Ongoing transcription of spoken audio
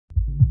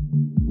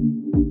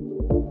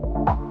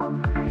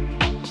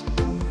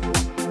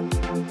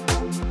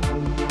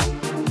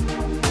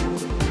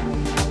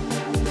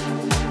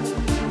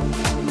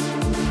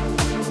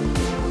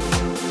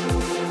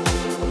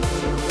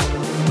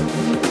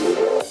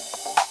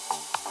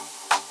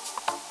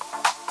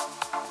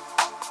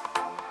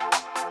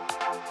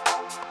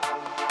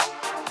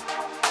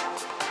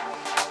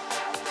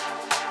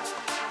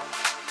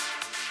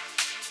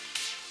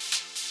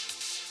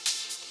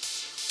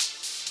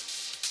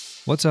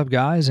What's up,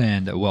 guys,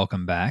 and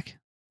welcome back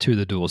to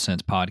the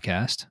DualSense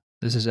podcast.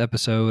 This is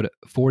episode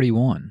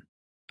 41.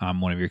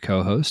 I'm one of your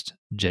co-hosts,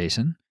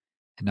 Jason,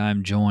 and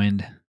I'm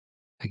joined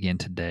again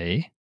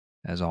today,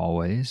 as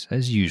always,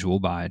 as usual,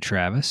 by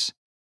Travis,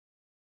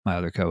 my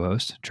other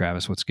co-host.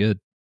 Travis, what's good?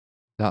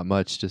 Not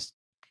much, just,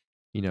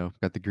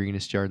 got the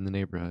greenest yard in the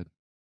neighborhood.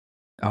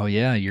 Oh,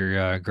 yeah,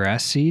 your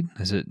grass seed?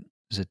 Is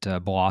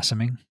it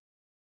blossoming?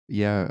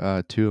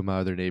 Yeah, two of my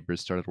other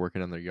neighbors started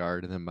working on their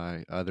yard, and then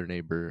my other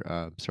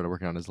neighbor started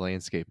working on his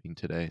landscaping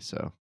today.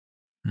 So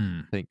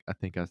I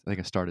think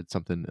I started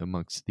something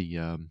amongst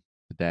the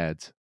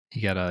dads.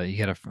 You have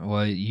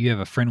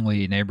a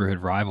friendly neighborhood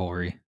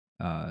rivalry,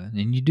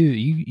 and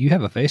you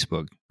have a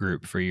Facebook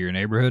group for your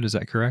neighborhood. Is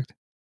that correct?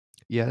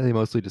 Yeah, they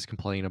mostly just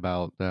complain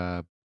about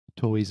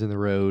toys in the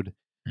road,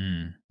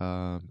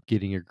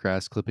 getting your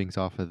grass clippings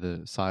off of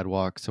the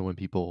sidewalk, so when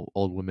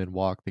old women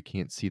walk, they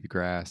can't see the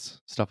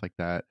grass, stuff like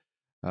that.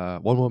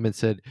 One woman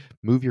said,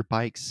 "Move your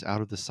bikes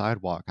out of the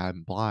sidewalk.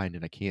 I'm blind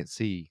and I can't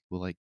see."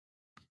 Well,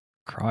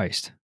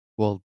 Christ.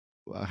 Well,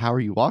 how are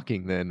you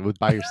walking then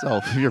by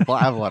yourself? You're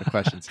blind. I have a lot of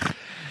questions.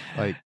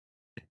 It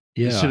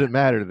shouldn't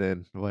matter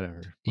then.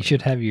 Whatever. You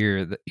should have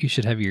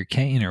your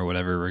cane or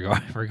whatever,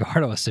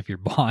 regardless if you're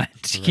blind.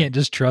 You can't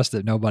just trust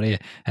that nobody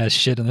has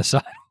shit on the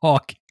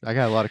sidewalk. I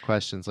got a lot of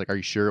questions. Are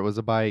you sure it was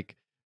a bike?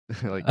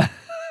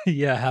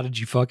 Yeah. How did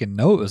you fucking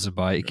know it was a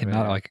bike and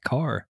not like a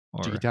car?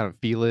 Did you get down and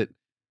feel it?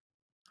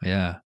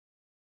 Yeah.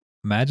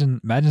 Imagine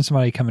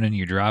somebody coming into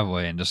your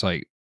driveway and just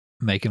like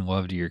making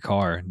love to your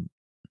car,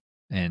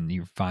 and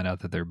you find out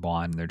that they're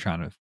blind and they're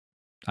trying to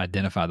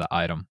identify the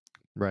item.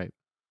 Right.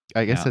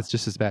 I guess that's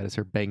just as bad as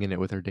her banging it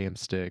with her damn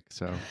stick.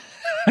 So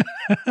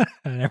I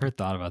never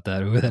thought about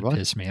that. Ooh, that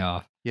pissed me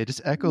off. Yeah,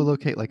 just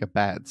echolocate like a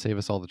bat. Save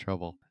us all the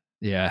trouble.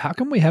 Yeah. How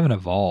come we haven't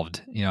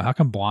evolved? How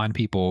come blind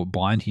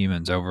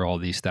humans over all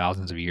these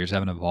thousands of years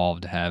haven't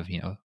evolved to have,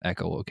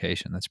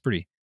 echolocation?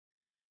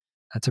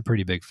 That's a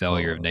pretty big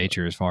failure of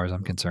nature as far as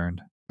I'm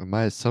concerned.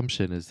 My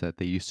assumption is that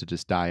they used to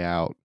just die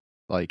out.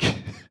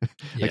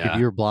 If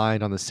you're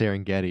blind on the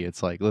Serengeti,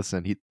 it's like,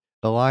 listen,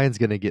 the lion's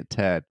going to get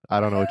Ted. I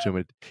don't know what you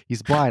want me to.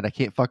 He's blind. I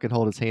can't fucking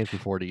hold his hand for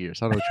 40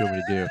 years. I don't know what you want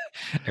me to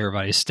do.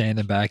 Everybody's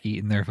standing back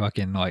eating their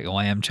fucking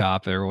lamb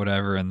chop or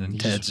whatever, and then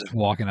Ted's just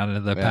walking out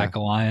into the pack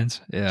of lions.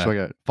 Yeah.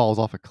 So falls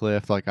off a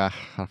cliff. What are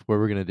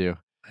we going to do?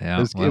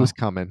 Yeah. It was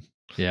coming.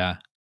 Yeah.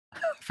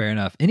 Fair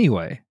enough.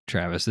 Anyway,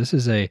 Travis, this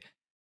is a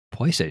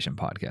PlayStation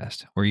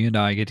podcast where you and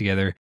I get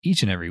together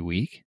each and every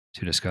week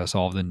to discuss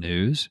all of the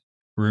news,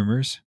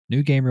 rumors,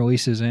 new game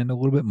releases, and a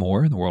little bit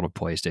more in the world of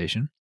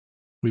PlayStation.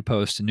 We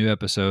post new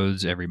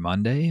episodes every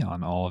Monday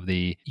on all of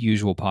the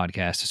usual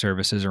podcast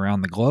services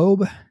around the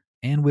globe,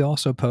 and we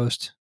also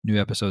post new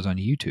episodes on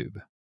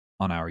YouTube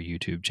on our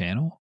YouTube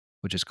channel,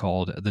 which is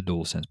called the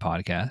DualSense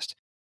Podcast,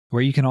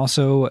 where you can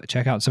also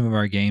check out some of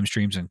our game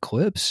streams and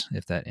clips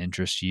if that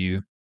interests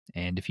you.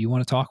 And if you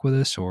want to talk with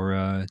us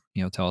or,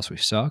 tell us we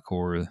suck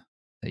or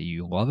that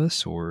you love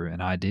us or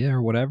an idea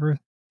or whatever,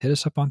 hit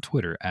us up on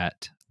Twitter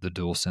at the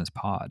DualSense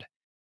Pod.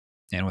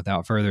 And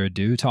without further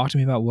ado, talk to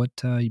me about what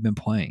you've been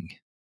playing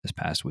this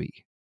past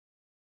week.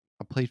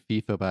 I played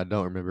FIFA, but I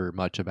don't remember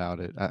much about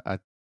it. I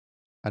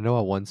know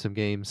I won some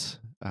games,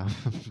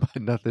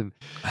 but nothing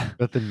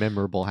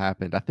memorable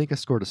happened. I think I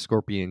scored a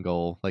scorpion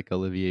goal like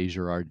Olivier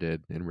Giroud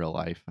did in real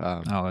life.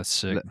 That's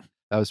sick.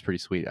 That was pretty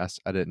sweet. I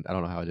don't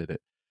know how I did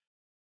it.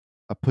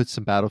 I put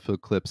some Battlefield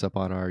clips up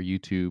on our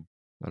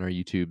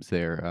YouTubes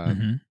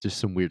there. Just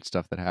some weird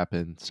stuff that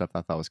happened, stuff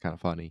I thought was kind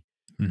of funny.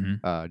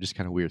 Just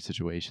kind of weird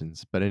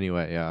situations. But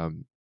anyway,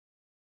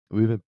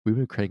 we've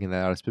been cranking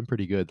that out. It's been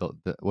pretty good.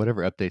 The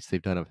whatever updates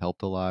they've done have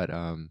helped a lot.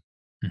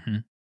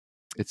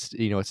 It's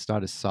it's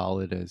not as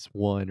solid as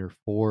 1 or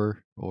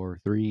 4 or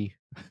 3.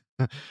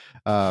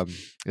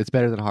 It's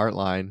better than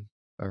Hardline,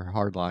 not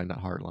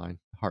Hardline.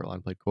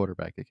 Hardline played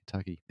quarterback at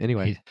Kentucky.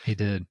 Anyway, he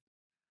did.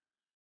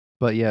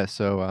 But yeah,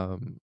 so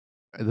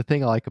the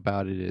thing I like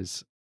about it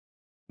is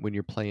when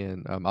you're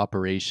playing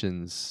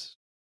operations,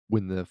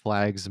 when the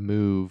flags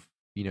move,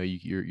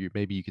 you're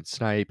maybe you could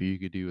snipe, or you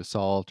could do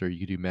assault, or you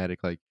could do medic.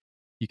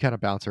 You kind of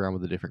bounce around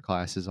with the different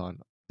classes on.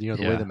 The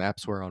way the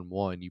maps were on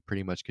 1, you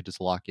pretty much could just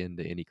lock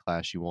into any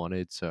class you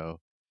wanted. So,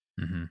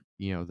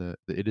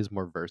 it is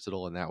more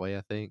versatile in that way,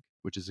 I think,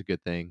 which is a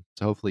good thing.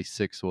 So hopefully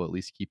 6 will at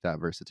least keep that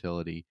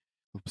versatility.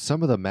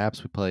 Some of the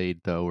maps we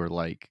played though were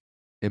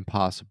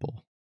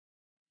impossible.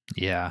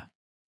 Yeah.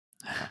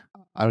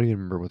 I don't even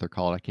remember what they're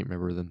called. I can't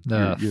remember them.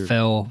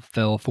 The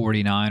Fell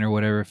 49 or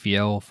whatever,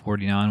 Fiel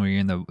 49, where you're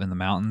in the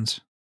mountains.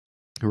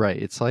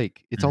 Right. It's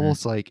Mhm.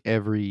 almost like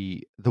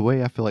the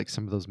way I feel like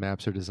some of those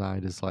maps are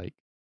designed is like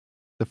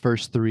the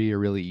first 3 are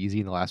really easy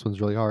and the last one's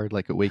really hard,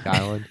 like at Wake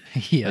Island.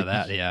 Yeah, Like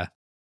that yeah.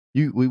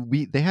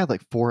 we they had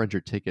like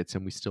 400 tickets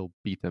and we still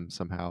beat them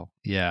somehow.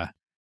 Yeah.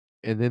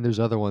 And then there's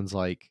other ones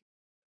like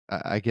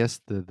I guess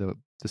the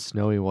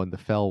snowy one, the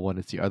fell one,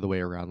 it's the other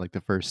way around. Like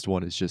the first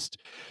one is just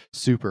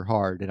super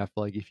hard, and I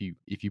feel like if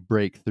you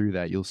break through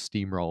that, you'll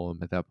steamroll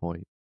them at that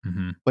point.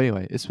 Mhm. But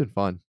anyway, it's been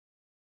fun.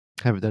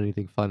 I haven't done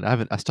anything fun.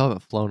 I still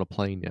haven't flown a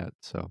plane yet.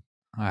 So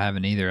I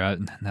haven't either.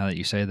 Now that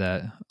you say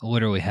that, I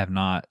literally have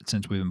not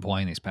since we've been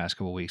playing these past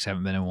couple weeks.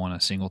 Haven't been in one a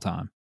single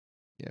time.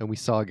 yeah, and we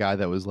saw a guy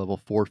that was level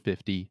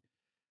 450.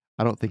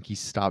 I don't think he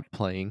stopped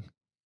playing,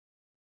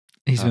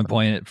 He's uh, been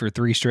playing it for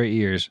 3 straight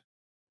years.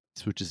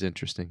 which is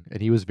interesting.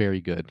 And he was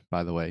very good,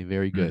 by the way,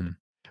 very good. Mhm.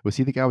 Was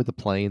he the guy with the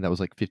plane that was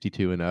like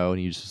 52-0, and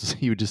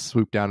he would just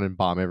swoop down and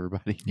bomb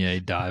everybody? Yeah, he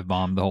dive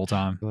bombed the whole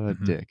time. What a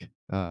Mhm. dick.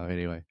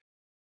 Anyway,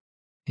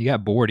 He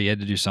got bored. He had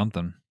to do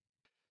something.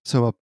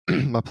 so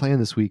my plan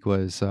this week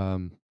was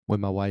when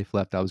my wife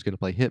left, I was going to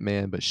play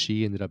Hitman, but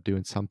she ended up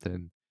doing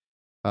something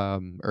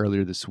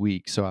earlier this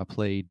week. So I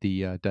played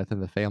the Death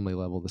in the Family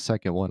level, the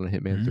second one on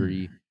Hitman Mm.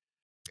 3.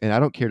 And I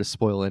don't care to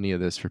spoil any of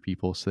this for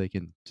people, so they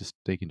can just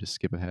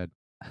skip ahead.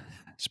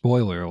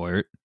 Spoiler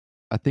alert.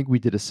 I think we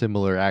did a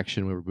similar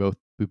action where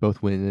we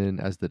both went in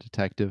as the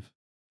detective.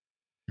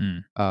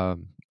 Mm.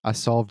 I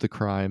solved the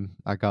crime.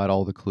 I got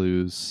all the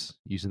clues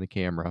using the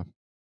camera.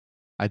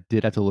 I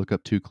did have to look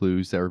up 2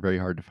 clues that were very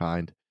hard to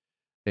find,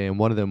 and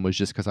one of them was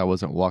just because I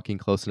wasn't walking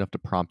close enough to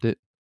prompt it.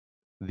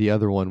 The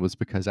other one was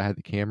because I had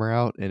the camera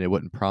out and it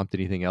wouldn't prompt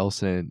anything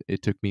else, and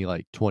it took me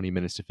like 20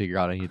 minutes to figure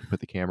out I needed to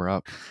put the camera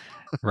up.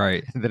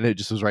 Right. And then it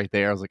just was right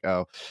there. I was like,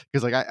 "Oh,"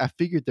 because like I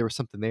figured there was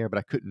something there, but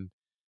I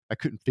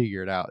couldn't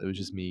figure it out. It was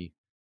just me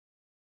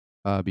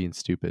being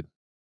stupid.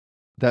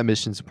 That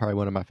mission's probably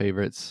one of my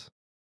favorites.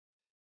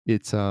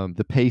 It's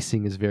the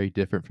pacing is very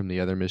different from the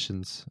other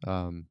missions.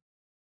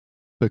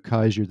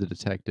 Because you're the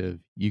detective,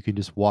 you can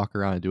just walk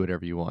around and do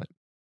whatever you want.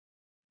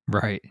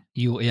 Right.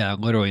 You yeah,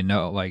 literally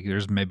no like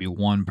there's maybe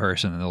one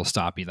person that'll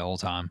stop you the whole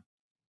time.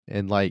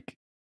 And like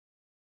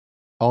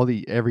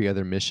every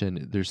other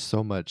mission, there's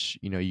so much,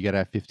 you gotta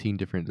have 15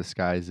 different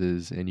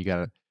disguises, and you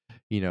gotta,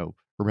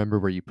 remember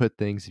where you put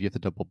things. If you have to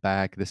double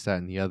back, this, that,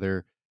 and the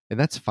other. And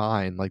that's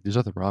fine. Like there's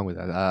nothing wrong with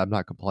that. I'm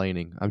not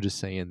complaining. I'm just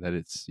saying that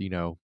it's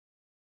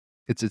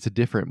a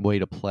different way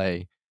to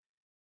play.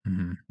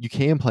 Mhm. You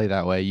can play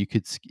that way.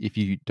 If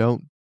you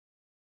don't,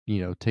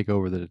 take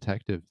over the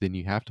detective, then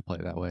you have to play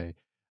that way.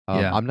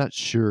 Yeah. I'm not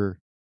sure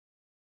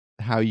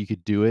how you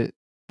could do it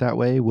that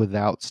way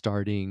without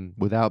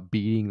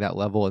beating that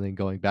level and then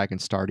going back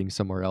and starting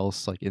somewhere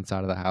else, like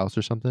inside of the house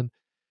or something.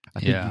 I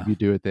think you Yeah. could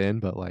do it then,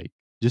 but like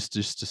just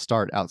to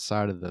start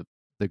outside of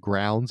the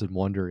grounds and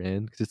wander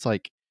in, because it's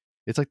like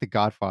The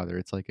Godfather.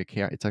 It's like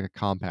a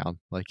compound.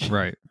 Like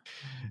Right.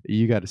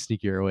 you got to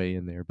sneak your way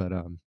in there.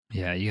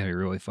 Yeah, you gotta be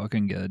really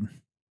fucking good.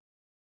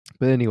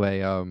 But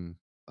anyway,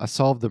 I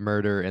solved the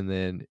murder, and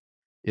then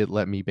it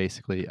let me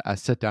basically. I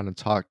sat down and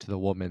talked to the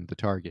woman, the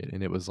target,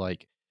 and it was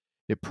like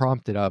it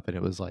prompted up, and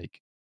it was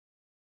like,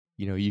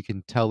 you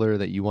can tell her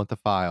that you want the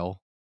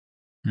file,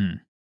 Hmm.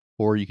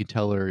 or you can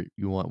tell her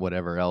you want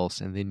whatever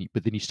else, and then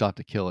you still have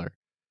to kill her.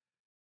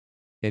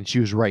 And she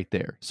was right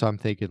there. So I'm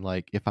thinking,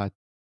 like, if I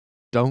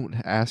don't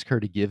ask her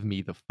to give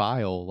me the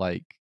file,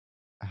 like,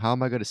 how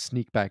am I going to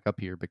sneak back up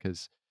here?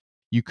 Because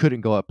you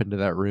couldn't go up into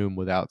that room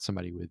without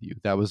somebody with you.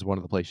 That was one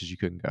of the places you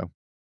couldn't go.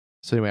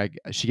 So anyway,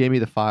 she gave me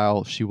the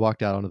file. She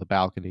walked out onto the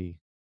balcony,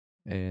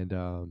 and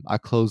I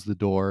closed the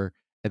door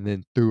and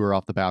then threw her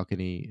off the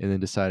balcony, and then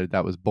decided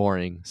that was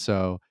boring.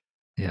 So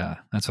Yeah,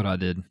 that's what I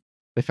did.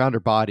 they found her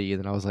body,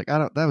 and then I was like, I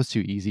don't. That was too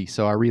easy.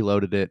 So I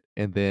reloaded it,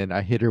 and then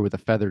I hit her with a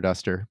feather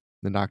duster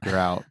and knocked her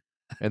out.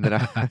 And then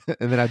I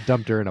and then I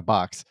dumped her in a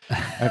box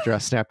after I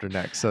snapped her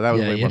neck. So that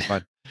was Yeah, way yeah. more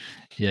fun.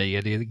 Yeah, you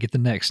gotta get the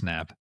neck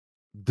snap.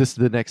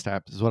 The next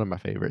app is one of my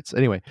favorites.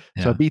 Anyway,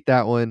 so I Yeah. beat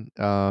that one.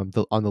 On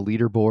the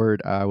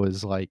leaderboard, I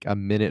was like a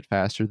minute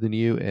faster than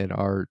you, and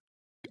our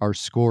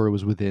score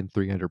was within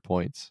 300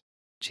 points.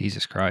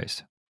 Jesus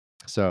Christ.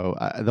 So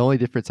the only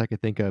difference I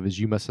could think of is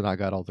you must have not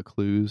got all the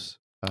clues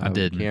I with the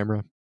didn't.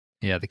 camera.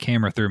 Yeah, the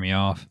camera threw me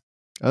off.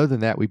 Other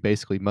than that, we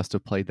basically must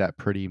have played that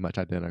pretty much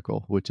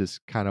identical, which is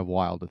kind of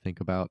wild to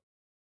think about,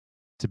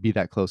 to be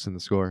that close in the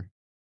score.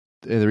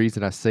 And the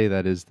reason I say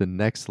that is the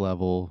next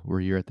level where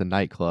you're at the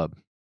nightclub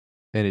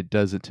and it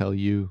doesn't tell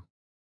you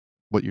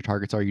what your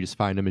targets are. You just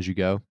find them as you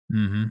go.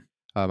 Mhm.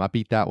 I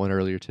beat that one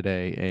earlier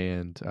today,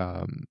 and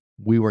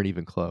we weren't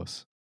even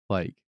close.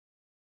 Like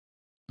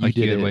you Like,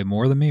 you did got it, way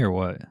more than me or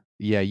what?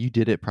 yeah, you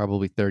did it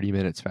probably 30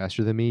 minutes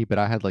faster than me, but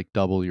I had like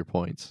double your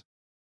points.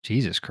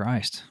 Jesus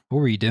Christ. What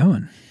were you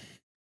doing?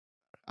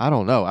 I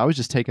don't know. I was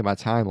just taking my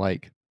time.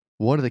 Like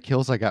one of the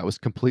kills I got was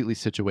completely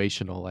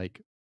situational.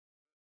 Like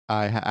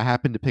I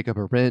happened to pick up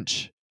a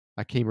wrench.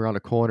 I came around a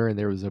corner and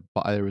there was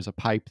a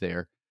pipe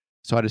there,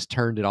 so I just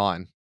turned it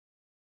on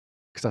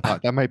because I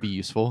thought that might be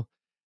useful.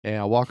 And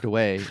I walked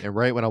away, and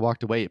right when I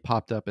walked away, it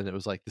popped up, and it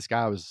was like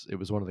it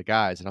was one of the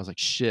guys, and I was like,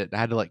 "Shit!" And I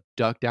had to like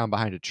duck down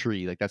behind a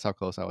tree, like that's how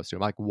close I was to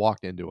him. I like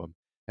walked into him,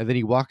 and then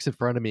he walks in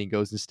front of me and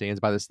goes and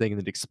stands by this thing,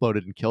 and it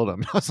exploded and killed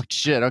him. I was like,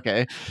 "Shit,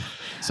 okay."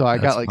 So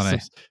That's funny.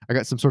 I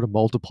got some sort of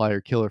multiplier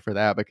killer for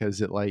that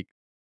because it like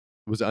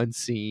was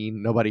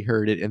unseen, nobody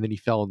heard it, and then he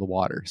fell in the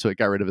water, so it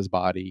got rid of his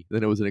body.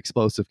 Then it was an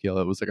explosive kill.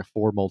 It was like a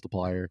 4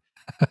 multiplier,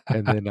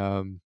 and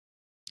then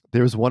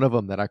there was one of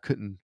them that I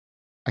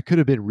could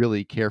have been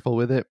really careful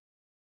with it.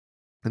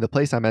 And the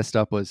place I messed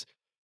up was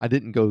I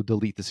didn't go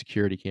delete the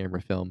security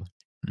camera film,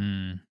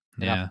 and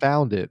Yeah. I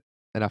found it,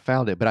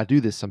 but I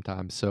do this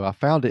sometimes. So I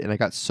found it and I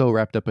got so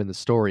wrapped up in the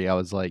story. I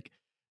was like,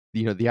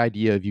 the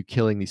idea of you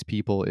killing these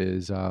people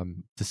is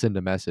to send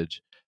a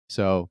message.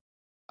 So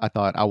I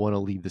thought I want to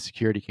leave the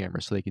security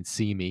camera so they can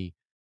see me.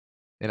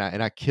 And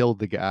I killed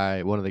the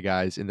guy, one of the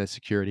guys in the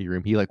security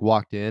room. He like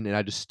walked in and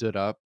I just stood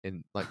up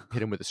and like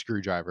hit him with a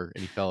screwdriver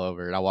and he fell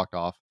over and I walked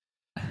off.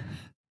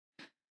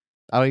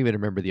 I don't even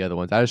remember the other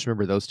ones. I just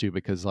remember those two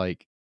because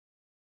like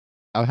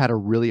I had a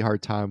really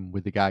hard time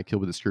with the guy I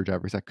killed with the screwdriver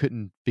because I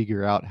couldn't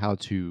figure out how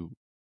to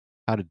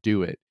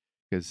do it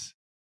because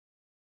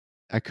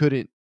I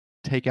couldn't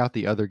take out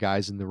the other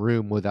guys in the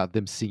room without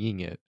them seeing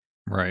it.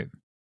 Right.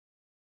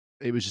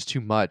 It was just too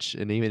much,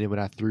 and even when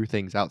I threw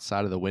things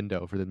outside of the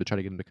window for them to try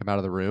to get them to come out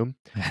of the room,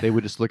 they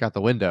would just look out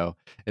the window,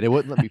 and it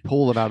wouldn't let me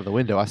pull them out of the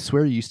window. I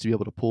swear you used to be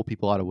able to pull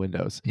people out of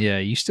windows. Yeah,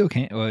 you still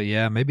can't. Well,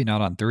 yeah, maybe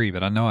not on 3,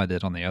 but I know I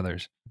did on the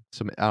others.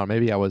 So I don't know,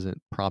 maybe I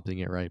wasn't prompting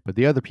it right, but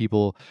the other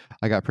people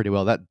I got pretty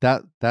well.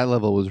 That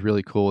level was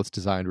really cool. It's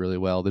designed really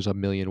well. There's a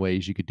million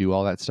ways you could do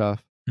all that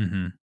stuff.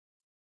 Mhm.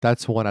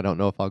 That's one I don't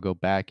know if I'll go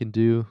back and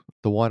do.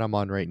 The one I'm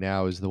on right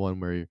now is the one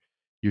where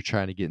you're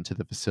trying to get into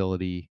the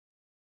facility,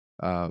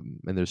 and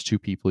there's 2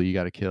 people you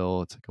gotta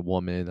kill. It's like a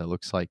woman that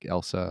looks like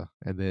Elsa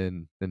and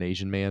then an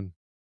Asian man.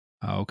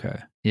 Oh, okay.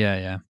 Yeah,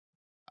 yeah.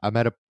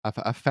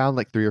 I found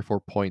like 3 or 4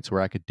 points where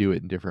I could do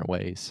it in different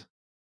ways.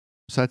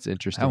 So that's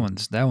interesting.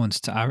 That one's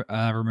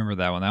I remember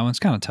that one. That one's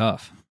kinda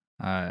tough.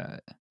 If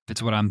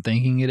it's what I'm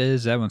thinking it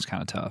is, that one's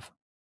kinda tough.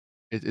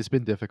 It's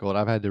been difficult.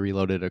 I've had to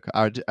reload it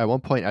at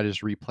one point, I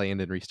just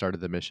replanned and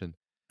restarted the mission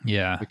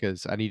Yeah.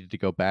 because I needed to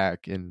go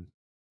back, and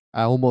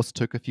I almost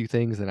took a few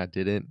things and I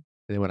didn't.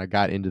 And then when I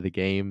got into the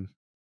game,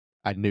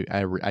 I knew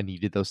I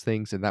needed those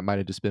things, and that might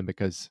have just been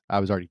because I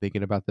was already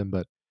thinking about them,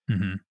 but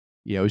Mhm.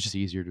 yeah, it was just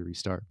easier to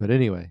restart. But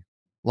anyway,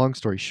 long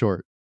story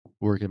short,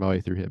 working my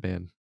way through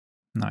Hitman.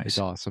 It's Nice.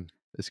 awesome.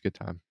 It's a good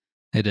time.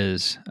 It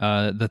is.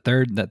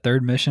 That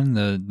third mission,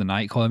 the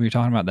nightclub you're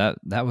talking about,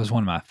 that was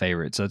one of my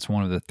favorites. That's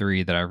one of the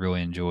 3 that I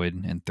really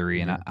enjoyed in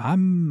 3, and Yeah. I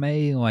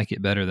may like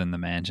it better than the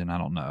mansion. I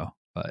don't know,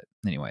 but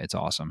anyway, it's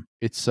awesome.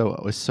 It's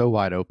so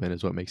wide open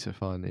is what makes it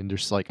fun, and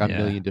there's like a Yeah.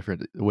 million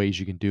different ways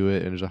you can do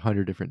it, and there's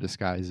 100 different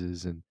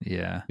disguises,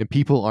 Yeah. and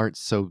people aren't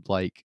so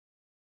like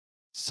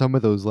some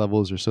of those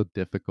levels are so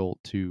difficult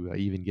to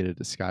even get a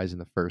disguise in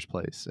the first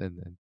place, and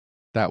then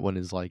that one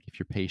is like if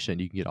you're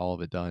patient, you can get all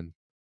of it done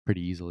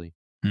pretty easily.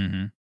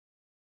 Mhm.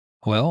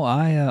 Well,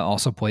 I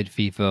also played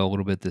FIFA a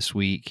little bit this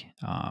week,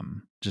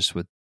 just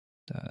with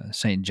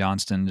St.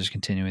 Johnston, just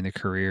continuing the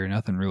career.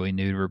 Nothing really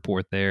new to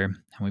report there. And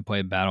we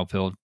played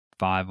Battlefield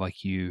 5,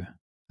 like you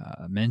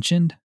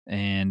mentioned,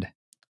 and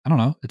I don't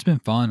know. It's been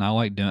fun. I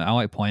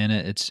like playing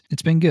it.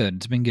 It's been good.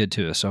 It's been good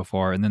to us so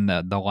far. And then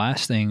the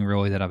last thing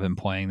really that I've been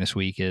playing this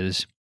week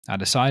is I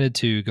decided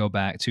to go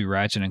back to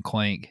Ratchet and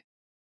Clank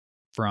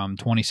from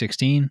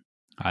 2016.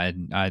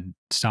 I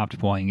stopped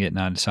playing it and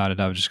I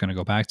decided I was just going to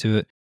go back to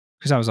it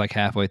because I was like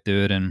halfway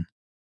through it, and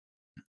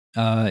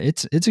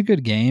it's a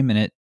good game,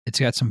 and it's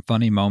got some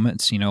funny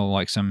moments,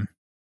 like some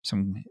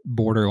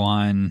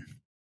borderline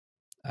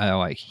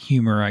like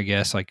humor, I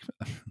guess, like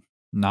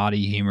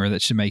naughty humor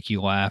that should make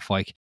you laugh.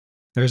 Like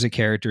there's a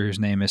character whose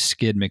name is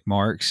Skid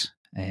McMarks,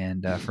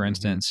 and for Hmm.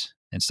 instance,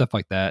 and stuff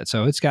like that.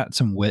 So it's got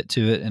some wit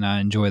to it, and I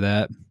enjoy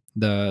that.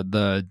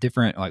 The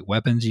different like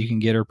weapons you can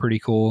get are pretty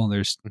cool.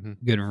 There's Hmm.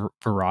 good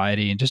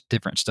variety and just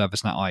different stuff.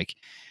 It's not like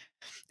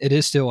it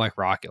is still like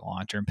rocket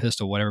launcher and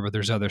pistol, whatever, but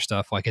there's other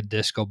stuff like a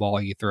disco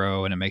ball you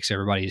throw and it makes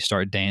everybody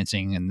start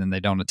dancing and then they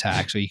don't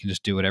attack. So you can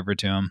just do whatever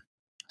to them.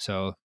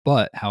 So,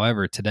 but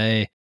however,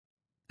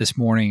 this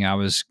morning, I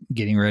was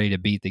getting ready to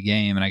beat the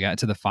game and I got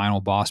to the final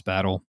boss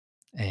battle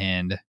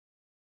and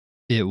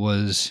it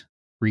was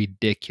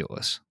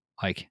ridiculous.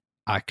 Like,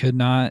 I could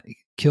not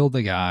kill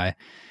the guy.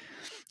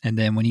 And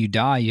then when you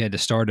die, you had to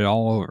start it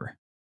all over,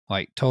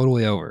 like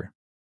totally over.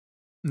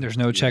 There's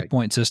no Yeah.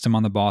 checkpoint system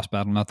on the boss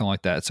battle, nothing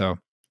like that. So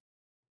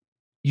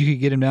you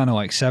could get him down to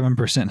like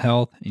 7%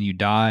 health and you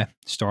die,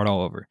 start all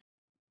over.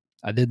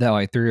 I did that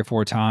like 3 or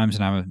 4 times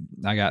and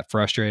I got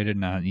frustrated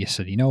and I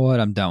said, you know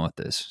what? I'm done with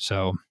this.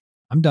 So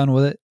I'm done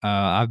with it.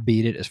 I've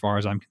beat it as far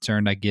as I'm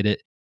concerned. I get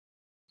it.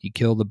 You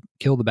kill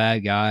the bad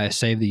guy,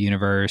 save the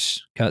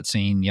universe,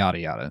 cutscene, yada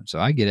yada. So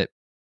I get it.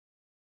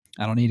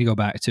 I don't need to go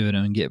back to it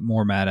and get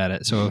more mad at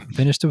it. So I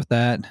finished with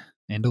that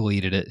and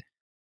deleted it.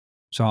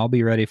 So I'll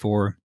be ready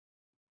for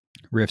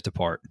Rift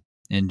Apart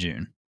in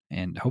June,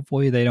 and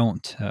hopefully they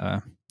don't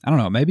I don't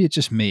know. Maybe it's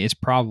just me. It's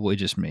probably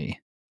just me.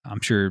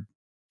 I'm sure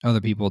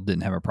other people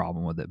didn't have a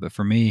problem with it, but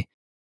for me,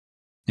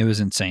 it was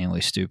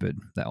insanely stupid,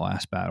 that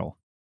last battle.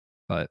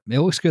 But it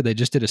looks good. They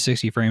just did a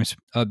 60 frames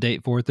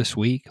update for it this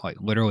week, like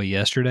literally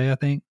yesterday, I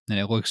think, and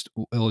it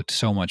looked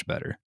so much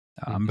better.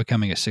 I'm Mhm.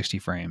 becoming a 60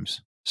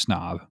 frames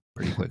snob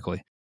pretty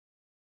quickly,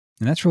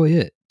 and that's really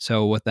it.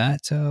 So with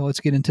that, let's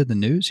get into the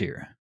news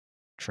here,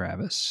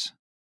 Travis.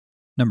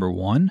 Number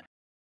one,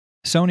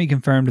 Sony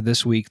confirmed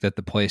this week that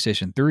the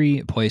PlayStation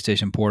 3,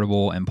 PlayStation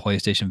Portable, and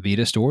PlayStation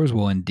Vita stores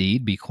will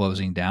indeed be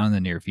closing down in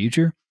the near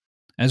future.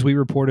 As we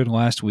reported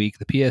last week,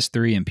 the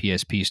PS3 and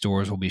PSP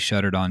stores will be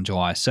shuttered on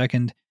July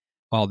 2nd,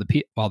 while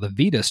the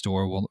Vita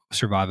store will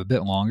survive a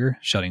bit longer,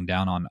 shutting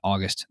down on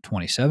August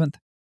 27th.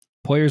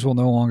 Players will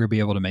no longer be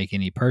able to make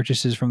any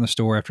purchases from the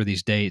store after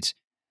these dates,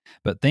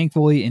 but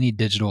thankfully, any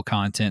digital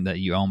content that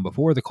you own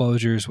before the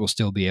closures will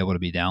still be able to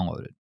be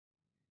downloaded.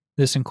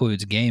 This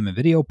includes game and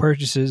video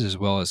purchases as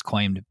well as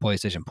claimed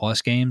PlayStation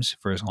Plus games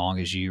for as long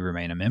as you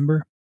remain a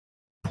member.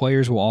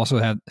 Players will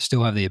also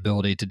still have the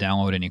ability to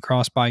download any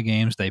cross-buy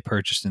games they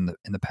purchased in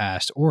the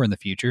past or in the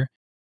future.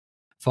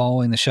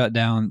 Following the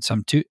shutdown,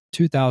 some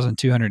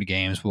 2,200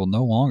 games will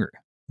no longer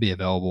be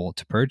available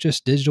to purchase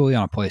digitally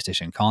on a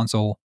PlayStation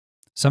console.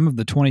 Some of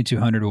the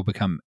 2,200 will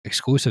become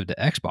exclusive to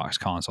Xbox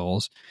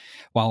consoles,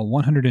 while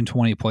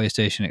 120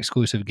 PlayStation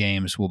exclusive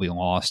games will be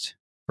lost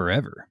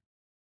forever.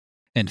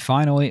 And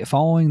finally,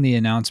 following the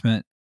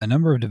announcement, a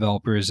number of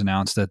developers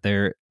announced that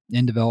their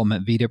in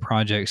development Vita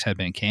projects had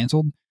been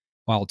canceled,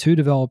 while two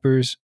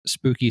developers,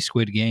 Spooky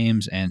Squid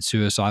Games and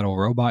Suicidal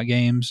Robot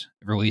Games,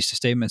 released a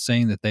statement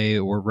saying that they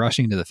were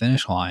rushing to the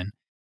finish line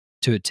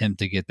to attempt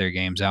to get their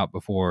games out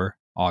before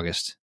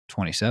August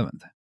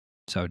 27th.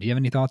 So, do you have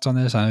any thoughts on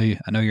this? I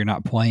know you're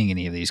not playing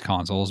any of these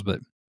consoles, but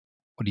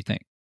what do you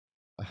think?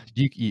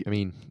 I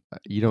mean,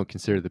 you don't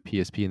consider the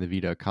PSP and the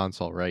Vita a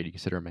console, right? You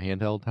consider them a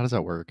handheld? How does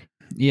that work?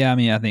 Yeah, I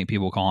mean, I think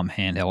people call them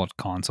handheld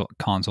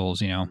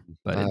consoles,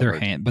 but That they're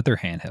works.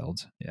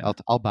 handhelds. Yeah,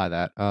 I'll buy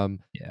that.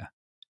 yeah,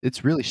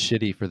 It's really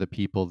shitty for the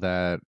people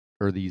that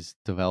or these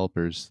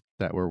developers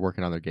that were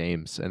working on their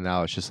games, and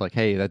now it's just like,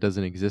 hey, that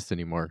doesn't exist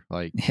anymore.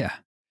 Like, yeah,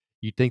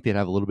 you'd think they'd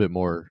have a little bit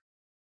more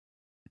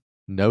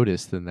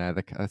notice than that.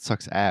 That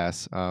sucks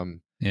ass.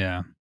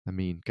 yeah, I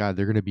mean, God,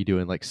 they're gonna be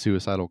doing like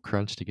suicidal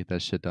crunch to get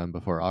that shit done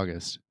before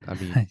August. I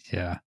mean,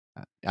 yeah,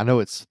 I know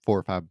it's 4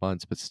 or 5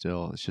 months, but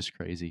still, it's just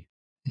crazy.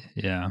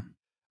 yeah.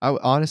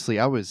 Honestly,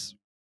 I was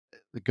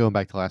going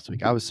back to last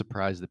week. I was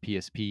surprised the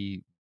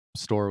PSP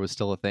store was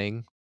still a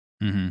thing.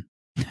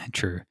 Mm-hmm.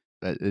 True.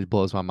 That it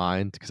blows my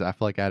mind because I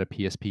feel like I had a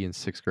PSP in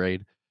 6th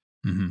grade.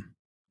 Mm-hmm.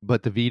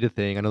 But the Vita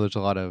thing, I know there's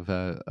a lot of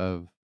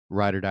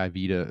ride or die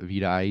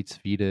Vitaites,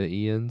 Vita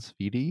Ians.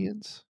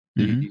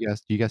 Mm-hmm. Do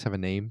you guys have a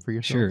name for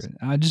Sure. yourselves?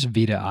 Just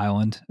Vita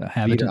Island Vita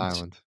inhabitants.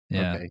 Island.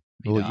 Yeah, Okay.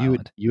 Vita Well,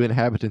 Island. you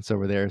inhabitants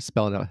over there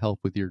spelling out help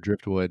with your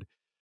driftwood.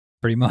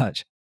 Pretty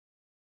much.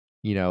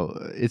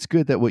 It's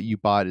good that what you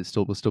bought is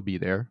still will still be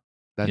there.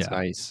 That's Yeah,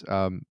 nice.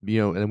 And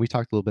we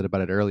talked a little bit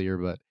about it earlier,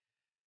 but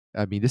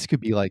I mean, this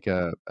could be like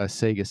a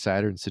Sega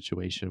Saturn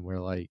situation where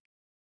like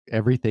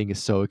everything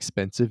is so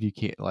expensive you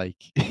can't like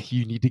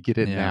you need to get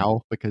it yeah.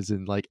 now because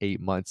in like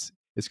 8 months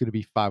it's going to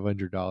be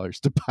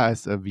 $500 to buy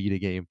us a Vita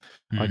game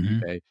on Mm-hmm.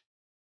 eBay.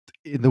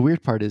 And the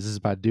weird part is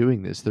by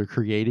doing this, they're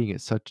creating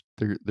it such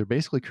they're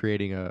basically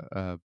creating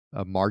a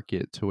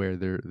market to where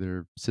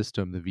their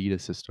system, the Vita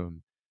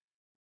system,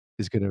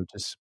 is going to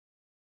just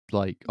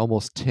like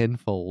almost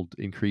tenfold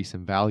increase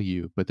in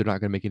value, but they're not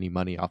going to make any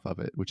money off of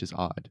it, which is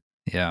odd.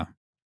 Yeah.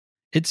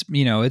 It's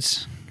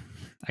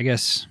I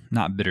guess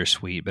not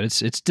bittersweet, but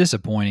it's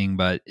disappointing.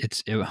 But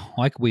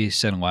like we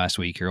said last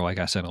week, or like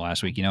I said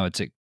last week,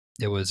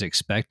 it was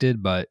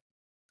expected, but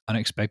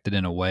unexpected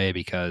in a way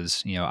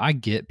because I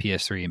get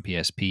PS3 and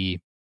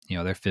PSP.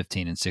 They're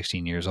 15 and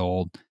 16 years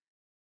old.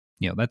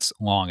 That's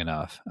long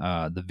enough.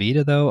 The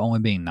Vita though, only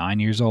being 9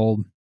 years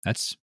old,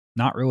 that's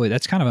not really.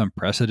 That's kind of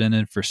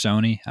unprecedented for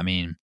Sony. I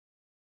mean,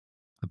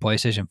 the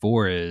PlayStation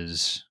 4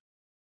 is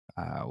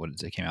what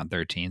is it? Came out in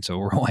 13, so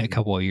we're only a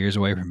couple of years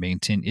away from being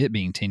 10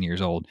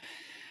 years old.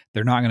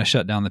 They're not going to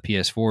shut down the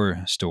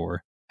PS4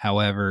 store.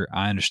 However,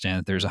 I understand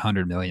that there's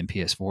 100 million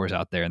PS4s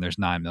out there and there's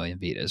 9 million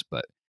Vitas,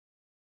 but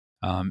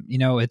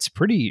it's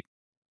pretty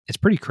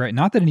crazy.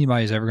 Not that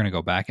anybody's ever going to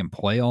go back and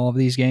play all of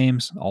these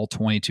games, all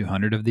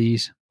 2,200 of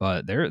these,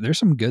 but there's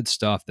some good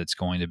stuff that's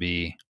going to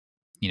be,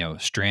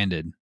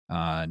 stranded,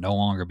 no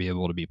longer be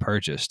able to be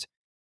purchased.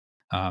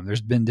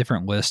 There's been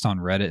different lists on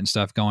Reddit and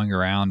stuff going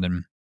around,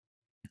 and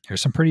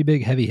there's some pretty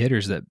big heavy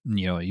hitters that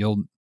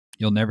you'll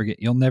never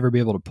be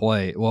able to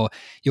play. Well,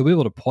 you'll be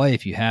able to play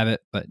if you have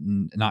it, but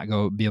not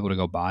be able to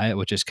go buy it,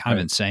 which is kind of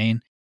Right.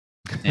 insane.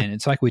 And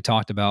it's like we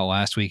talked about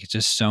last week. It's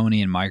just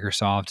Sony and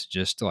Microsoft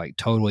just like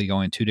totally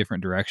going two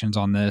different directions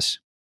on this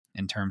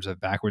in terms of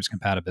backwards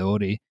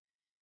compatibility.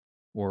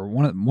 Or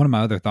one of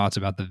my other thoughts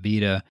about the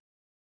Vita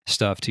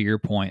stuff, to your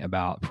point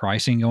about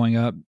pricing going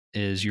up,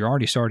 is you're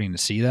already starting to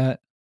see that.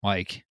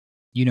 Like,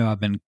 I've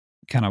been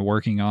kind of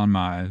working on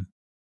my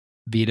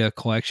Vita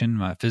collection,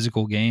 my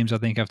physical games. I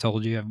think I've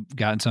told you I've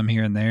gotten some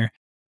here and there,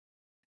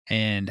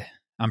 and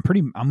I'm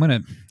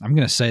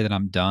gonna say that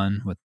I'm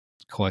done with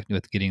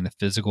getting the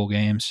physical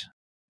games.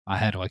 I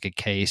had like a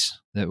case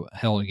that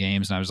held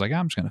games, and I was like,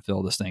 I'm just gonna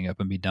fill this thing up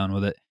and be done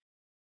with it.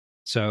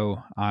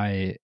 So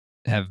I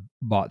have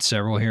bought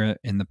several here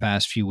in the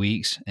past few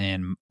weeks,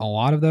 and a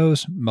lot of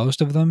those,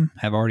 most of them,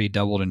 have already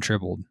doubled and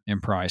tripled in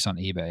price on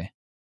eBay,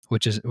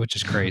 which is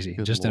crazy.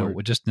 Good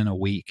lord. Just in a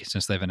week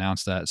since they've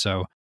announced that.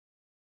 So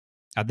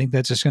I think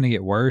that's just going to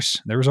get worse.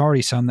 There was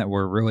already some that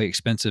were really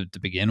expensive to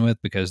begin with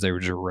because they were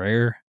just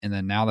rare, and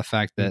then now the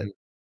fact that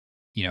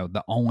Mhm.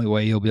 the only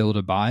way you'll be able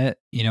to buy it,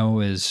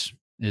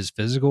 is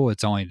physical.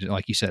 It's only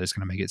like you said, it's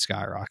going to make it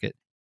skyrocket.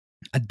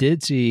 I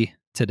did see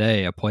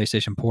today a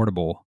PlayStation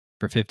Portable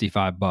for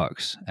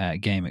 $55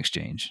 at Game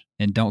Exchange,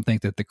 and don't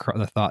think that the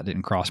thought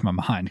didn't cross my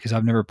mind because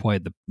I've never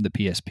played the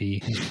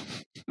PSP,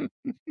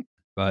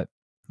 but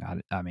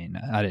I mean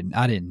I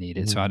didn't need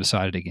it, so I Mhm.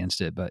 decided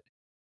against it. But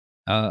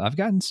I've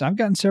gotten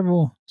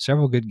several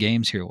good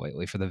games here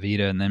lately for the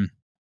Vita, and then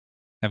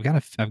I've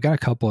got a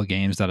couple of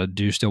games that I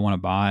do still want to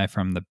buy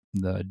from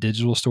the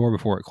digital store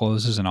before it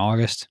closes in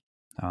August.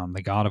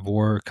 The God of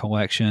War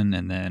collection,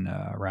 and then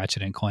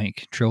Ratchet and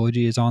Clank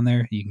trilogy is on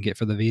there. You can get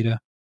for the Vita,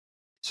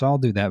 so I'll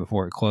do that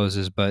before it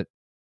closes. But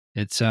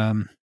it's I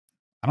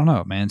don't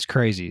know, man. It's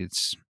crazy.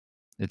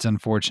 It's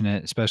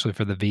unfortunate, especially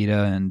for the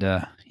Vita, and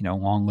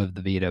long live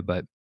the Vita.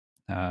 But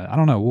I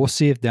don't know. We'll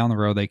see if down the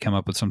road they come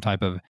up with some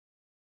type of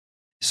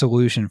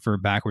solution for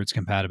backwards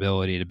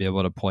compatibility to be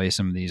able to play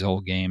some of these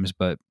old games.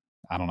 But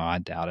I don't know. I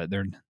doubt it.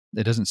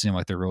 It doesn't seem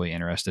like they're really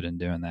interested in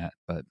doing that,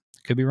 but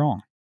could be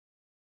wrong.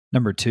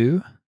 Number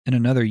two, in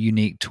another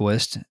unique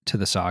twist to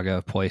the saga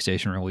of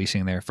PlayStation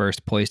releasing their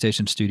first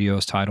PlayStation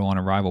Studios title on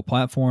a rival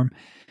platform,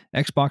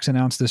 Xbox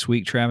announced this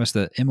week, Travis,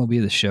 that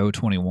MLB The Show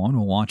 21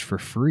 will launch for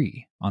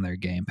free on their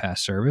Game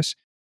Pass service,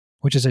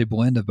 which is a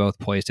blend of both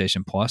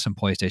PlayStation Plus and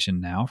PlayStation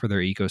Now for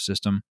their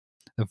ecosystem.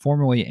 The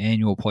formerly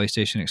annual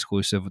PlayStation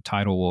exclusive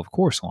title will, of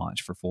course,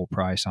 launch for full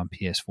price on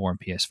PS4 and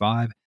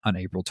PS5 on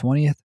April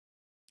 20th.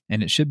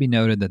 And it should be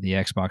noted that the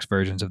Xbox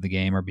versions of the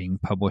game are being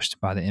published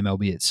by the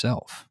MLB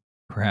itself,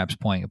 perhaps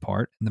playing a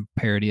part in the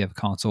parody of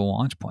console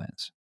launch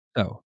plans.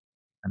 So,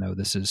 I know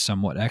this is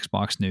somewhat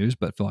Xbox news,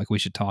 but feel like we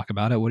should talk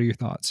about it. What are your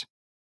thoughts?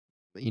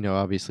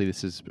 Obviously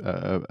this is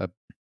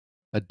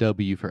a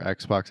W for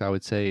Xbox. I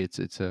would say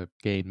it's a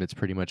game that's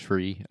pretty much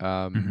free.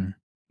 Mm-hmm.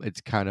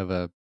 It's kind of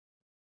a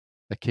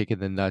kick in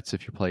the nuts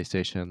if you're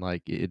PlayStation.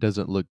 Like it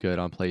doesn't look good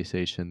on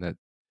PlayStation that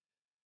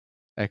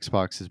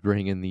Xbox is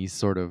bringing these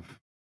sort of.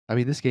 I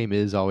mean, this game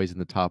is always in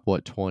the top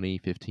 20,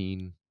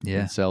 15 in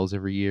Yeah. sales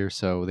every year.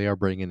 So they are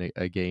bringing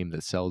a game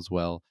that sells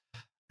well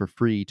for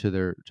free to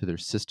their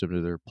system,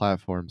 to their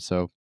platform.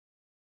 So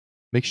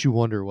makes you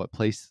wonder what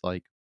place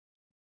like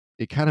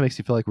it kind of makes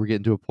you feel like we're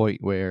getting to a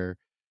point where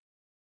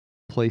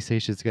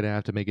PlayStation's gonna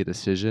have to make a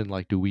decision.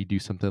 Like, do we do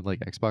something like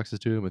Xbox is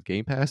doing with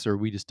Game Pass, or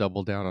we just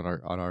double down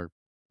on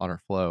our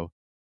flow?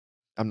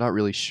 I'm not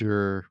really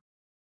sure.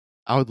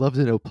 I would love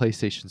to know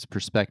PlayStation's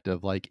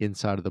perspective, like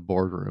inside of the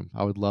boardroom.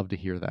 I would love to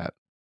hear that.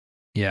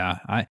 Yeah.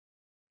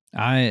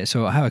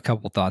 So I have a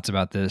couple thoughts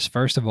about this.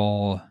 First of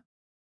all,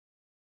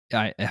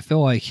 I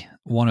feel like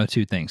one of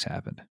two things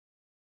happened.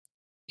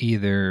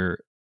 Either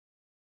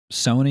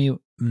Sony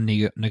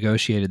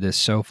negotiated this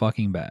so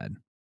fucking bad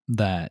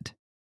that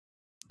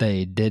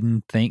they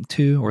didn't think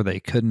to, or they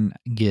couldn't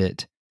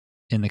get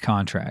in the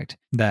contract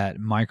that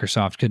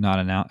Microsoft could not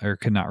announce or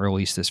could not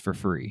release this for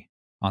free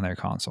on their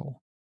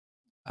console,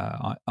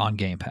 on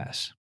Game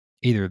Pass.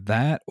 Either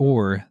that,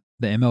 or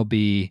the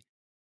MLB,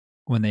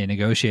 when they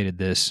negotiated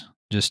this,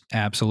 just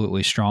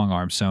absolutely strong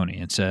armed Sony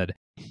and said,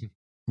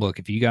 look,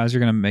 if you guys are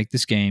going to make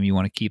this game, you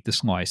want to keep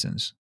this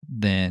license,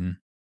 then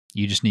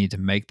you just need to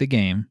make the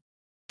game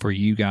for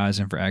you guys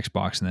and for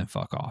Xbox, and then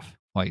fuck off.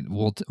 Like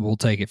we'll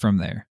take it from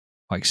there.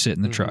 Like sit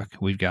in the Hmm. truck,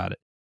 we've got it.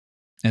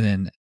 And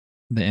then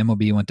the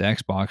MLB went to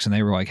Xbox, and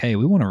they were like, hey,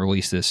 we want to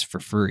release this for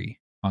free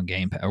on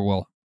Game Pass.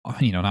 Well,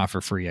 not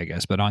for free, I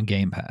guess, but on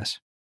Game Pass.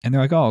 And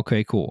they're like, oh,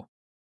 okay, cool.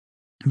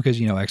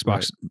 Because Right.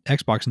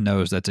 Xbox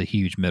knows that's a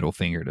huge middle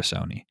finger to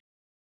Sony.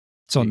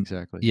 So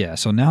Exactly. yeah,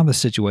 so now the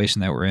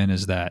situation that we're in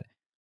is that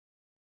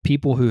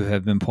people who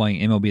have been playing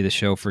MLB The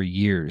Show for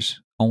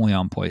years only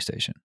on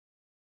PlayStation,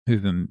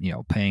 who've been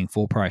paying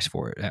full price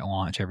for it at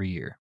launch every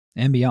year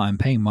and beyond, and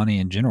paying money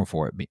in general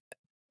for it,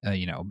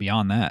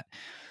 beyond that.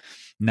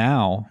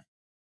 Now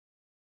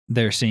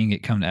they're seeing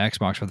it come to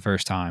Xbox for the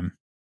first time,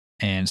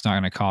 and it's not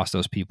going to cost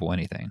those people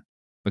anything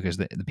because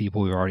the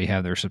people who already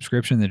have their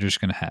subscription, they're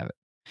just going to have it,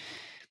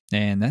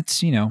 and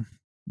that's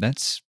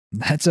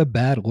a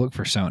bad look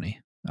for Sony.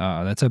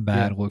 That's a Yeah.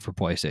 bad look for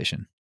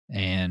PlayStation,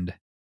 and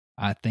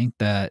I think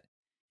that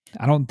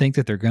I don't think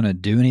that they're going to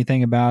do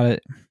anything about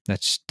it.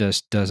 That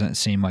just doesn't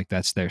seem like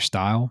that's their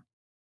style.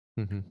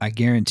 Hmm. I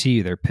guarantee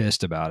you they're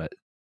pissed about it,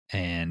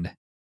 and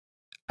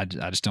I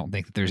just don't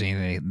think that there's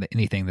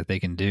anything that they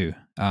can do.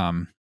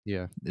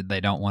 Yeah.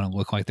 They don't want to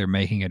look like they're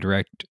making a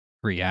direct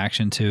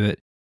reaction to it,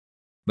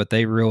 but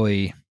they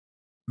really.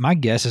 my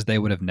guess is they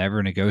would have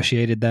never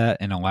negotiated that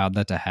and allowed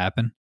that to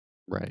happen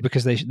Right.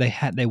 because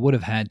they would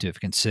have had to have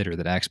considered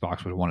that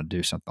Xbox would want to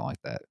do something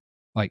like that.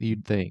 Like,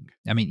 You'd think.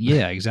 I mean,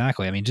 yeah,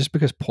 exactly. I mean, just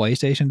because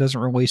PlayStation doesn't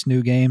release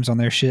new games on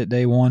their shit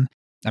day one,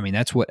 I mean,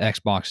 that's what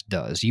Xbox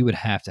does. You would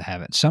have to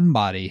have it.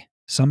 Somebody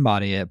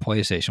at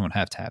PlayStation would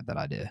have to have that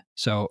idea.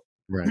 So,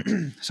 Right.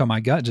 so my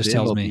gut just The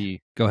tells me, MLB.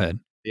 go ahead.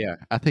 Yeah,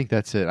 I think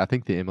that's it. I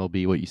think the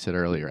MLB, what you said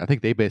earlier, I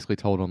think they basically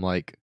told them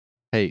like,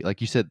 "Hey,"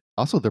 like you said,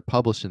 also they're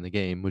publishing the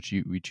game, which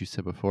you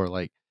said before.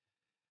 Like,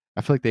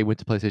 I feel like they went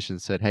to PlayStation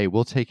and said, "Hey,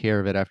 we'll take care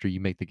of it after you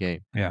make the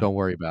game. Yeah, Don't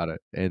worry about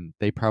it." And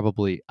they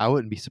probably, I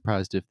wouldn't be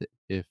surprised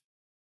if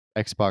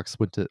Xbox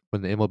went to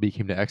when the MLB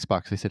came to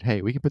Xbox, they said,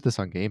 "Hey, we can put this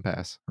on Game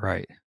Pass.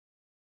 right.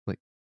 Like,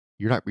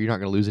 you're not going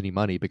to lose any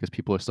money because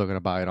people are still going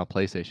to buy it on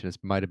PlayStation." It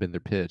might have been their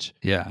pitch.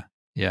 Yeah.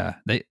 Yeah.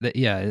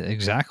 Yeah,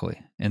 exactly.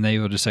 And they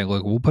will just say,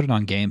 look, we'll put it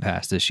on Game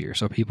Pass this year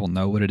so people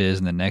know what it is.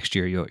 And then next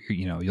year,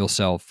 you'll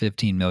sell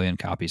 15 million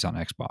copies on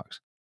Xbox.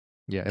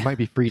 Yeah, it might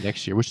be free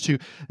next year, which too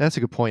that's a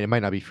good point. It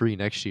might not be free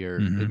next year.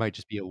 It Hmm. might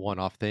just be a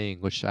one-off thing,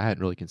 which I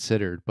hadn't really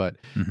considered. But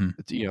Hmm.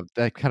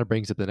 that kind of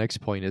brings up the next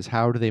point: is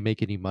how do they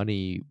make any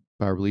money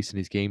by releasing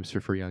these games for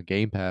free on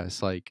Game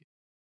Pass? Like,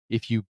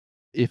 if you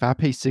if I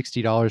pay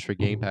 $60 for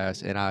Game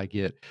Pass and I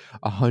get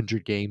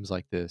 100 games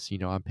like this,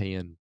 I'm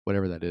paying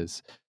whatever that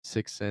is,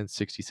 6 cents,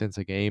 60 cents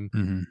a game.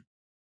 Hmm.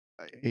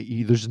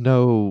 There's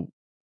no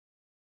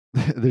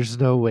there's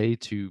no way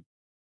to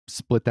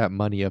split that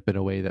money up in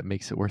a way that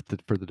makes it worth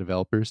it for the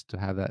developers to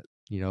have that,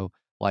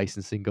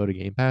 licensing go to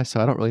Game Pass. So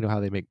I don't really know how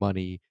they make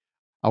money.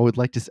 I would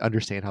like to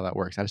understand how that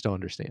works. I just don't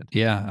understand.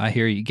 Yeah, I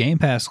hear you. Game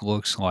Pass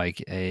looks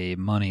like a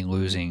money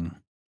losing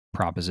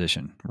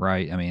proposition,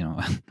 right? I mean,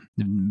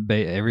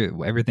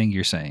 everything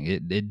you're saying,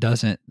 it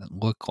doesn't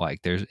look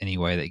like there's any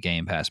way that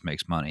Game Pass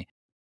makes money.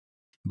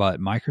 But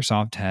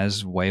Microsoft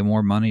has way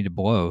more money to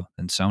blow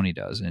than Sony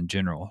does in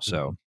general. Mhm.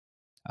 So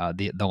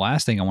the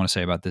last thing I want to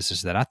say about this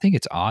is that I think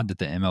it's odd that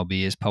the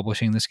MLB is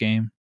publishing this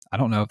game. I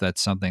don't know if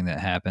that's something that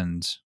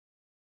happens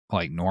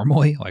like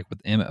normally, like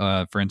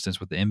for instance,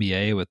 with the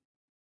NBA with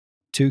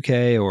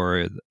 2K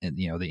or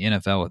the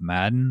NFL with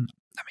Madden.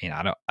 I mean,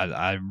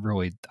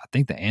 I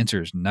think the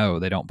answer is no.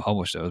 They don't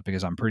publish those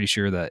because I'm pretty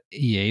sure that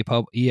EA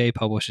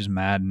publishes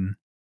Madden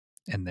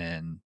and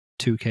then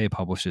 2K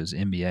publishes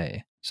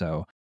NBA.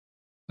 So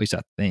at least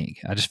I think.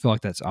 I just feel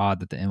like that's odd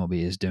that the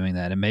MLB is doing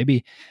that. And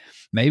maybe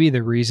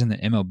the reason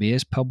that MLB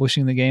is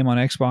publishing the game on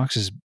Xbox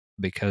is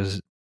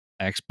because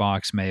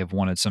Xbox may have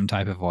wanted some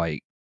type of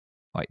like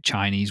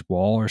Chinese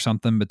wall or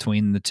something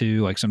between the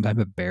two, like some type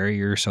of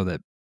barrier so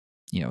that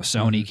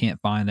Sony Mhm.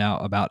 can't find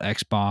out about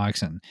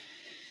Xbox, and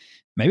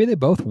maybe they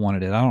both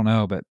wanted it. I don't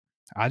know, but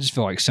I just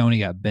feel like Sony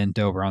got bent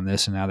over on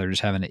this and now they're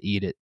just having to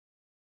eat it.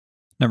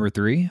 Number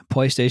three,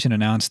 PlayStation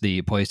announced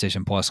the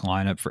PlayStation Plus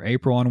lineup for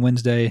April on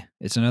Wednesday.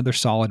 It's another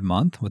solid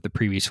month with the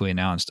previously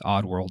announced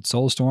Oddworld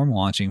Soulstorm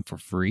launching for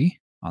free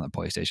on the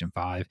PlayStation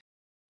 5.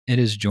 It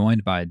is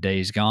joined by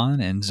Days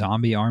Gone and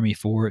Zombie Army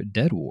 4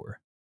 Dead War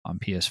on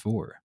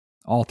PS4.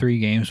 All three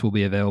games will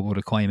be available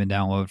to claim and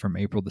download from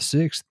April the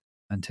 6th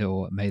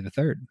until May the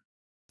 3rd.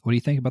 What do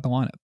you think about the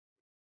lineup?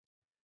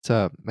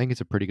 I think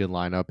it's a pretty good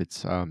lineup.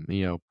 It's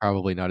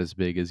probably not as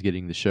big as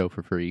getting the show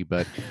for free,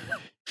 but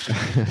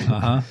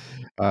Uh-huh.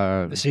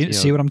 um, you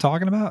See know, what I'm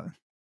talking about?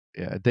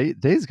 yeah,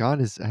 Days Gone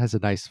has a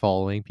nice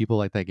following. People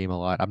like that game a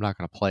lot. I'm not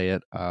gonna play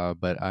it,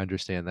 but I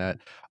understand that.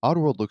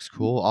 Oddworld looks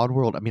cool.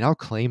 Oddworld, I mean, I'll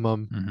claim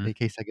them Mhm. in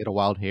case I get a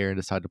wild hair and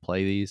decide to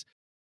play these.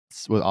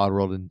 With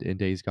Oddworld and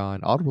Days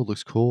Gone. Oddworld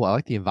looks cool. I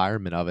like the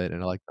environment of it,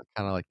 and I like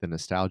kinda like the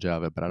nostalgia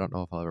of it, but I don't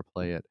know if I'll ever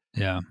play it.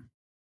 Yeah.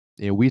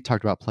 We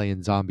talked about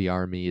playing Zombie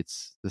Army.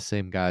 It's the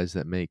same guys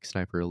that make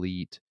Sniper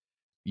Elite.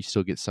 You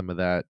still get some of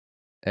that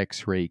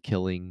X-ray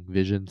killing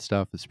vision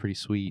stuff. It's pretty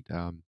sweet.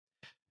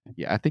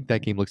 Yeah, I think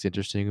that game looks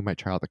interesting. We might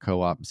try out the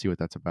co-op and see what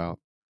that's about.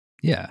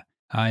 Yeah.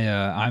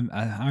 I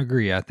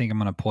agree. I think I'm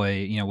gonna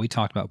play. We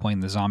talked about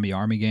playing the Zombie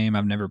Army game.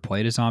 I've never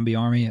played a Zombie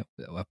Army.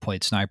 I've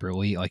played Sniper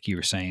Elite, like you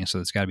were saying, so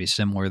it's got to be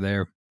similar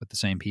there with the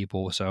same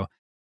people. So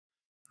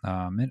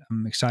I'm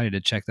excited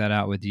to check that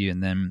out with you.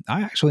 And then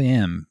I actually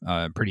am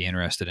pretty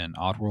interested in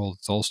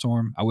Oddworld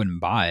Soulstorm. I wouldn't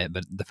buy it,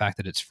 but the fact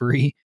that it's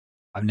free,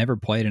 I've never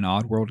played an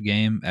Oddworld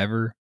game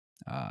ever.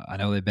 I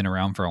know they've been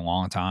around for a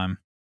long time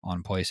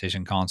on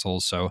PlayStation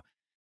consoles, so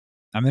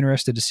I'm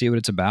interested to see what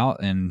it's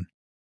about. And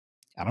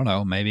I don't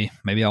know, maybe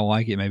I'll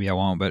like it, maybe I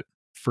won't. But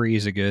free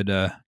is a good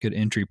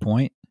entry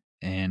point.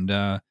 And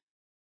uh,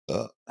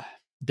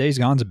 Days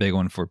Gone's a big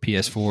one for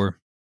PS4.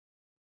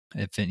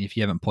 If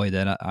you haven't played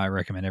that, I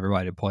recommend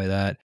everybody to play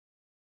that.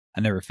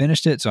 I never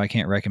finished it, so I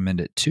can't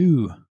recommend it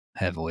too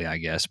heavily, I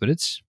guess. But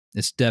it's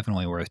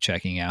definitely worth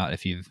checking out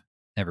if you've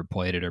never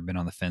played it or been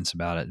on the fence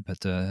about it.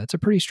 But it's a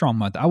pretty strong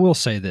month. I will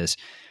say this,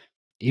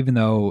 even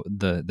though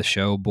the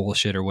show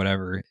bullshit or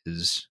whatever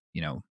is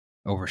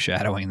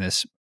overshadowing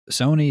this,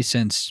 Sony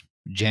since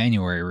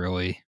January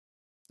really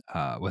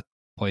with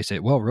PlayStation,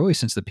 well, really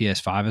since the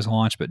PS5 has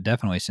launched, but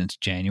definitely since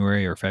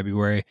January or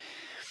February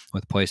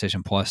with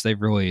PlayStation Plus,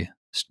 they've really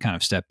kind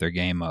of stepped their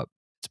game up.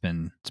 It's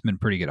been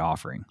pretty good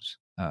offerings.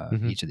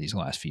 Mhm. each of these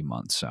last few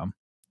months. So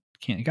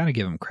got to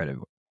give them credit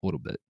a little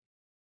bit.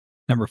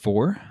 Number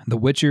 4, The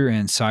Witcher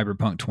and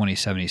Cyberpunk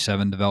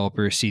 2077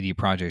 developer CD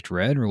Projekt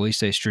RED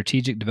released a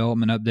strategic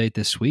development update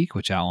this week,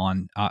 which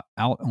outlined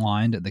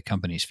the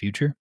company's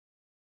future.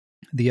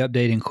 The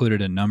update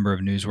included a number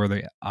of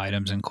newsworthy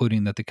items,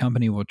 including that the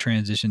company will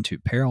transition to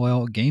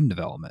parallel game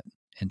development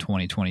in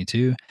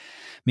 2022,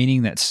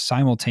 meaning that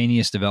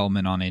simultaneous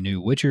development on a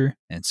new Witcher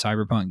and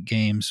Cyberpunk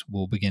games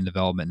will begin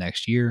development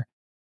next year.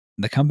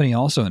 The company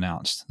also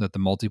announced that the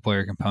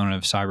multiplayer component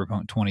of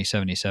Cyberpunk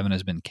 2077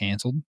 has been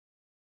canceled,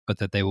 but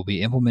that they will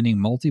be implementing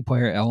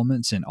multiplayer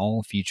elements in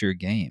all future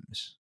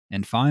games.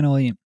 And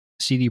finally,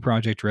 CD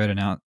Projekt Red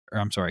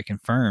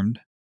confirmed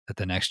that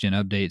the next gen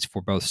updates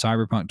for both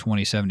Cyberpunk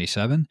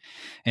 2077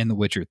 and The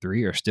Witcher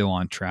 3 are still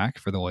on track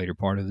for the later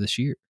part of this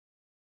year.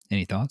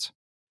 Any thoughts?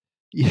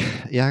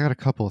 Yeah, I got a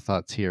couple of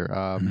thoughts here.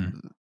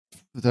 Mhm.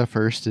 The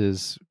first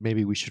is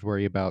maybe we should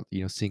worry about,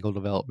 single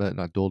development,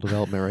 not dual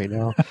development right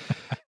now.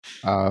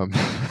 Um,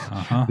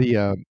 Uh-huh.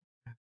 the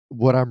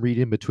what I'm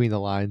reading between the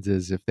lines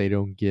is if they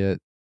don't get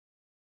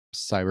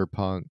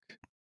Cyberpunk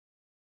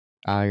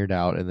ironed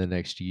out in the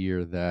next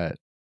year, that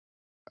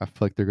I feel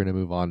like they're going to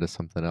move on to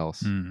something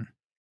else Mm.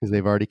 because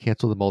they've already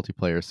canceled the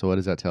multiplayer. So what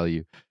does that tell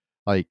you?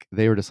 Like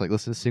they were just like,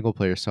 listen, the single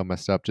player is so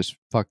messed up. Just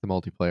fuck the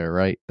multiplayer,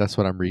 right? That's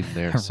what I'm reading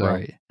there. So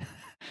Right.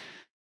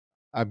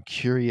 I'm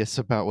curious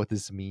about what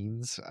this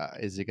means.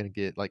 Is it going to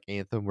get like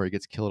Anthem, where it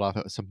gets killed off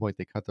at some point?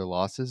 They cut their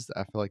losses.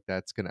 I feel like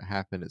that's going to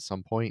happen at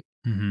some point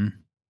Mhm.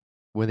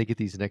 when they get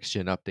these next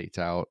gen updates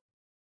out.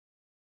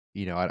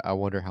 I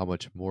wonder how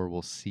much more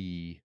we'll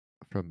see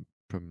from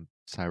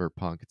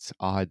Cyberpunk. It's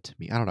odd to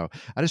me. I don't know.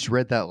 I just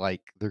read that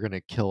like they're going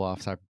to kill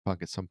off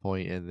Cyberpunk at some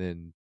point and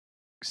then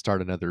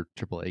start another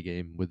AAA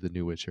game with the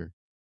new Witcher.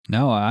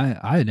 No, I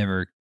had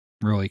never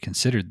really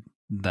considered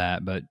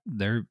that, but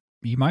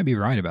you might be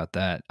right about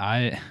that.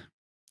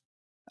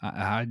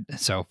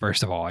 So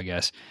first of all, I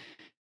guess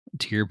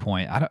to your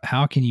point,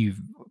 how can you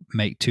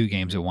make two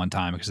games at one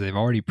time? Because they've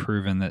already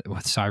proven that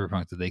with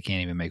Cyberpunk that they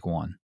can't even make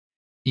one.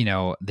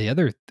 The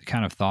other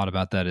kind of thought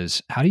about that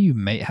is how do you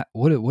make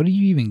what do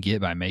you even get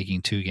by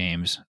making two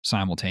games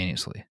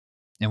simultaneously?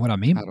 And I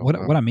don't what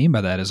know. I mean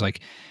by that is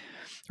like,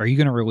 are you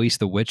going to release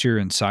The Witcher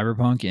and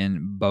Cyberpunk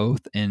in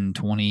both in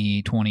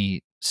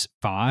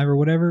 2025 or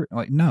whatever?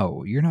 Like,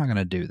 no, you're not going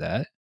to do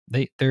that.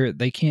 They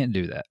can't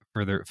do that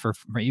for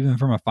even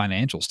from a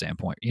financial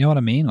standpoint. You know what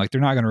I mean? Like,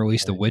 they're not going to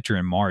release The Right. Witcher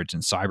in March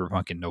and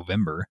Cyberpunk in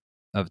November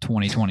of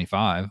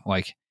 2025.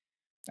 Like,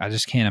 I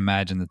just can't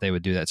imagine that they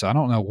would do that. So I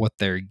don't know what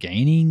they're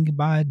gaining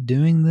by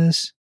doing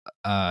this.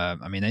 I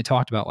mean, they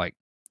talked about like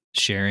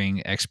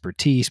sharing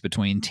expertise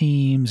between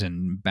teams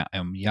and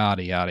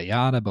yada yada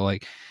yada, but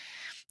like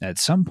at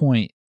some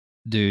point,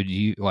 dude,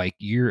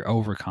 you're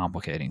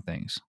overcomplicating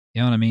things.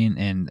 You know what I mean?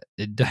 And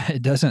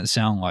it doesn't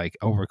sound like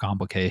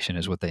overcomplication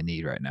is what they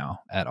need right now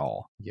at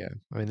all. Yeah.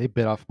 I mean, they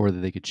bit off more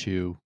than they could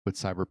chew with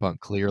Cyberpunk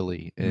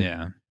clearly, and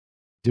Yeah.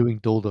 doing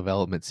dual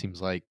development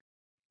seems like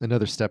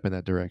another step in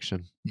that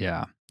direction.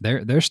 Yeah,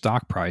 their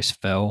stock price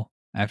fell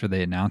after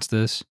they announced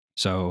this,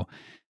 so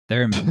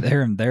their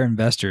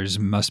investors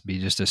must be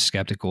just as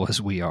skeptical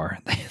as we are.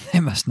 They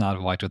must not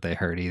have liked what they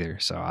heard either.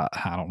 So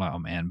I don't know,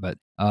 man. But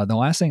the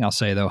last thing I'll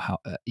say though,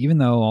 even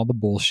though all the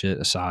bullshit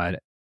aside,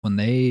 when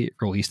they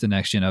release the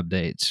next gen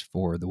updates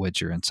for The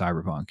Witcher and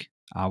Cyberpunk,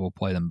 I will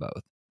play them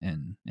both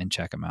and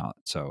check them out.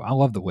 So I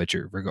love The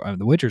Witcher.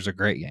 The Witcher's a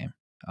great game.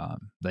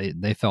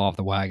 They fell off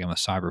the wagon with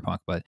Cyberpunk,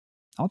 but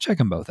I'll check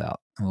them both out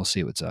and we'll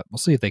see what's up. We'll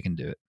see if they can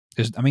do it.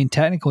 Because I mean,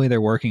 technically,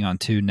 they're working on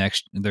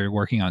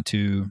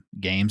two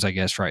games, I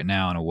guess, right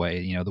now in a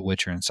way. The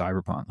Witcher and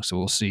Cyberpunk. So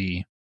we'll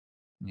see.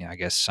 Yeah, I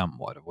guess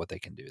somewhat of what they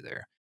can do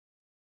there.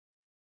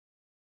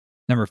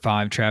 Number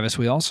 5, Travis.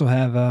 We also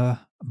have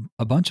a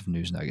bunch of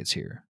news nuggets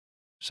here,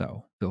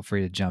 so feel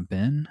free to jump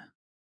in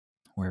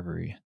wherever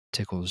he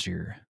tickles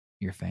your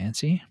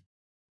fancy.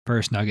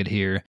 First nugget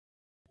here.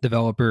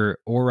 Developer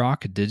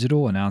Auroch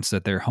Digital announced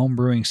that their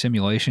homebrewing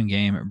simulation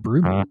game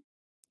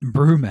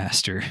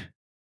Brewmaster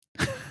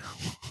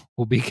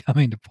will be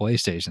coming to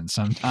PlayStation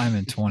sometime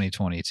in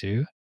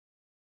 2022.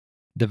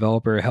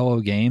 Developer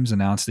Hello Games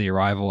announced the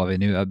arrival of a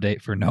new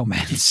update for No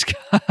Man's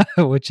Sky,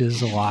 which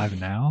is live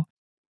now.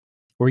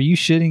 Were you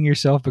shitting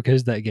yourself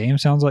because that game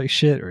sounds like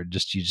shit, or you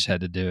just had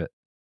to do it?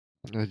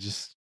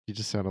 You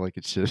just sounded like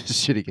it's a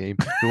shitty game.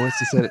 Who wants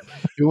to set it?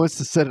 Who wants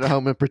to sit at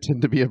home and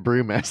pretend to be a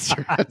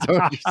brewmaster? I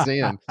don't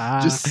understand.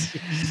 Just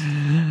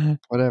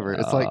whatever.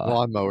 It's like Uh,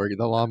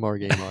 the lawnmower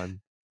game on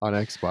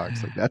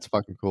Xbox. Like that's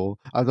fucking cool.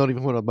 I don't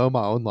even want to mow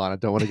my own lawn. I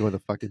don't want to go in the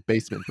fucking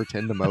basement and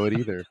pretend to mow it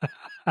either.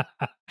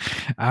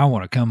 I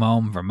want to come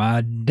home from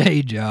my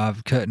day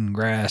job cutting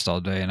grass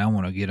all day, and I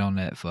want to get on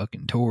that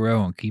fucking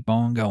Toro and keep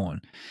on going.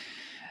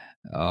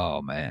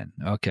 Oh man.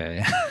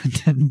 Okay.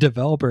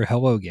 Developer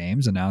Hello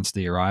Games announced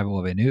the arrival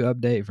of a new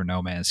update for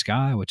No Man's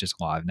Sky, which is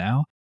live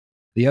now.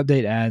 The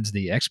update adds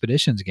the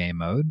Expeditions game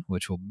mode,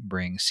 which will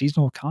bring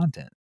seasonal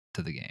content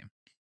to the game.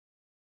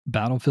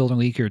 Battlefield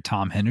leaker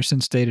Tom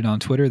Henderson stated on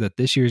Twitter that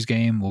this year's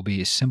game will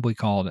be simply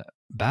called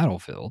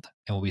Battlefield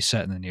and will be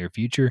set in the near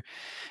future,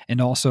 and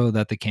also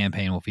that the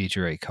campaign will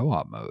feature a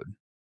co-op mode.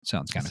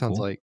 Sounds It kind of sounds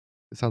cool. like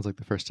it sounds like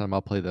the first time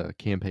I'll play the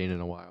campaign in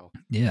a while.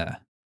 Yeah,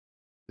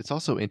 It's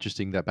also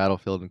interesting that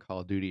Battlefield and Call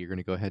of Duty are going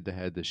to go head to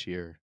head this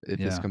year. If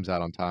this yeah, comes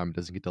out on time, it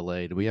doesn't get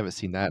delayed. We haven't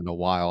seen that in a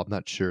while. I'm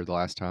not sure the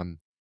last time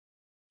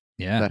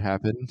yeah, that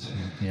happened.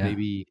 yeah.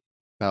 Maybe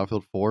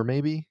Battlefield 4,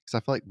 maybe? Because I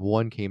feel like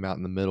 1 came out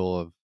in the middle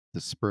of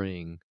the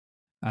spring.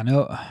 I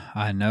know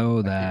I can't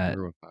that.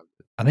 remember when 5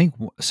 did. I think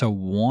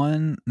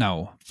so.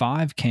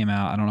 Five came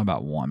out. I don't know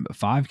about one, but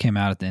five came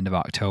out at the end of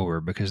October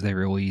because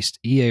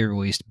EA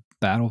released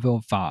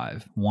Battlefield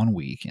 5 one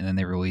week, and then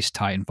they released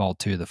Titanfall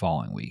 2 the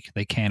following week.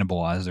 They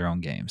cannibalized their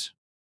own games,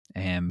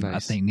 and I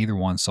Nice. think neither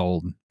one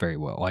sold very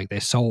well. Like they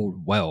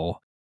sold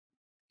well,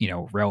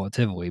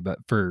 relatively, but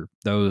for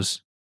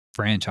those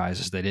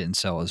franchises, they didn't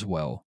sell as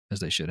well as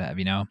they should have.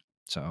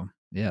 So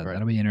yeah, Right.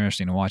 that'll be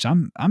interesting to watch.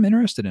 I'm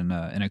interested in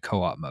a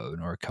co-op mode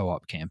or a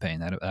co-op campaign.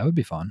 That would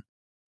be fun.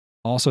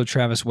 Also,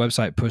 Travis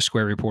website Push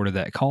Square reported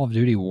that Call of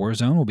Duty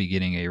Warzone will be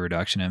getting a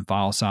reduction in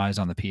file size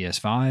on the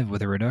PS5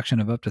 with a reduction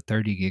of up to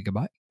 30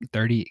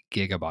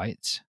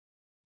 gigabytes.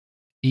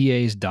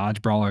 EA's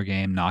Dodge Brawler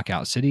game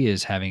Knockout City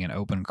is having an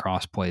open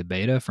crossplay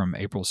beta from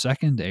April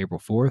 2nd to April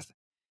 4th.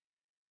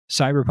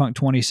 Cyberpunk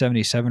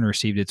 2077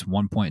 received its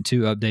 1.2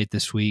 update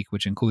this week,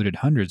 which included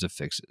hundreds of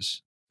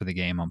fixes for the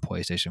game on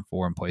PlayStation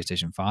 4 and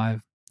PlayStation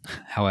 5.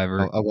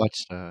 However, I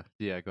watched,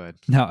 yeah, go ahead.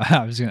 no,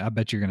 I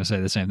bet you're gonna say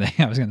the same thing.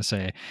 I was gonna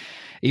say,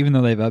 even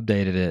though they've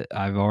updated it,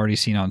 I've already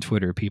seen on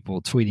Twitter people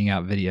tweeting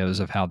out videos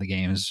of how the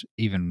game is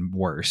even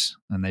worse,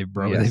 and they've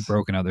Yes.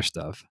 broken other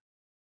stuff.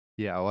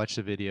 Yeah, I watched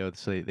the video.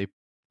 So they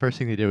first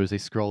thing they did was they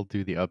scrolled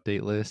through the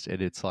update list,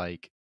 and it's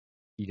like,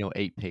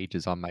 8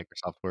 pages on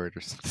Microsoft Word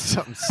or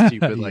something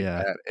stupid like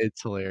Yeah, that.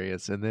 It's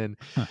hilarious. And then,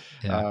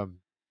 yeah, um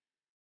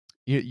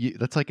you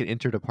that's like an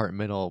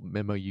interdepartmental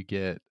memo you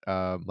get,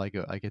 like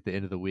at the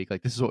end of the week,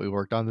 like, "This is what we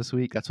worked on this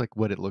week." That's, like,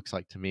 what it looks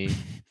like to me.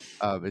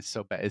 It's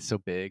so it's so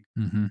big.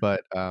 hmm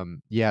But,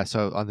 yeah,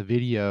 so on the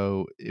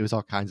video, it was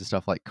all kinds of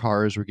stuff, like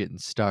cars were getting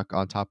stuck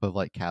on top of,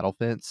 like, cattle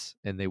fence,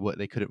 and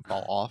they couldn't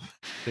fall off.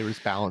 They were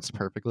just balanced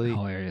perfectly,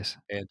 hilarious.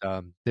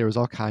 and, there was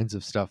all kinds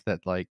of stuff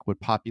that, like,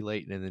 would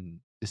populate and then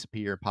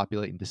disappear,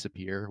 populate and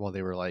disappear while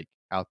they were, like,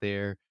 out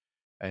there,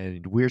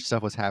 and weird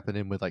stuff was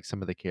happening with, like,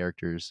 some of the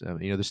characters.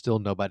 There's still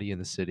nobody in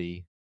the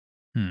city,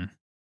 Hmm.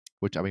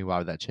 which, I mean, why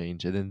would that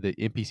change? And then the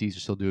NPCs are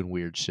still doing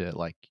weird shit,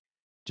 like,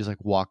 just, like,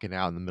 walking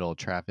out in the middle of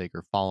traffic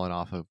or falling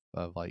off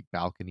of like,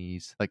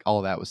 balconies, like, all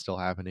of that was still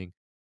happening,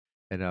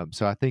 and,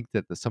 so I think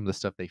that some of the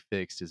stuff they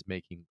fixed is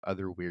making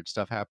other weird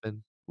stuff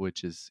happen,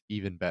 which is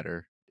even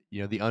better.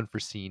 The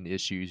unforeseen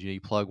issues,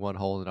 you plug one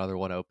hole and another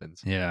one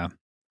opens. Yeah,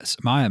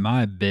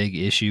 my big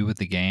issue with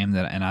the game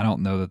and I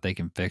don't know that they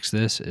can fix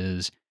this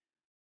is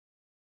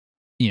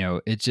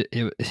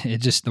it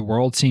just the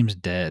world seems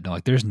dead.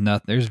 Like there's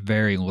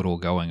very little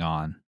going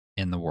on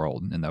in the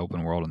world, in the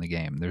open world in the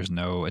game.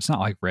 It's not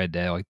like Red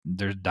Dead. Like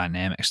there's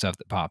dynamic stuff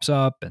that pops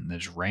up and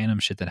there's random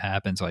shit that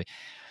happens. Like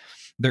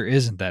there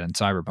isn't that in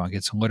Cyberpunk.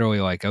 It's literally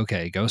like,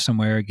 okay, go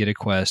somewhere, get a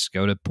quest,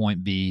 go to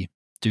point B,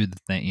 do the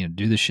thing,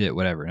 do the shit,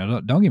 whatever. Now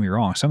don't get me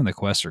wrong. Some of the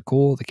quests are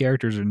cool. The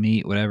characters are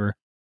neat, whatever.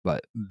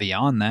 But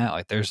beyond that,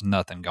 like there's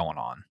nothing going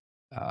on.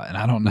 And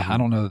I Mhm.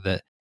 don't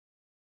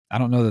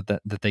know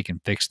that that they can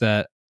fix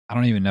that. I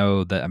don't even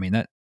know that. I mean,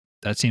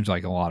 that seems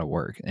like a lot of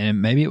work, and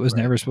maybe it was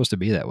Right. never supposed to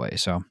be that way.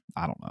 So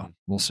I don't know. Mm.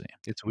 We'll see.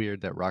 It's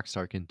weird that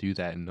Rockstar can do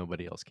that and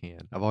nobody else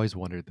can. I've always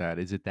wondered that.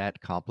 Is it that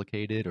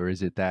complicated, or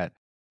is it a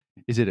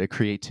lack of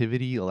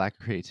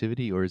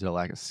creativity, or is it a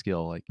lack of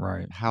skill? Like,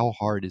 Right. how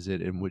hard is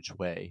it in which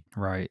way?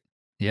 Right.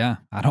 Yeah.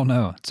 I don't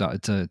know. It's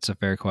a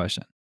fair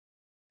question.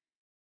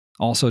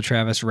 Also,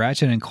 Travis,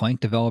 Ratchet and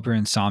Clank developer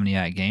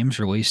Insomniac Games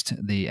released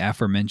the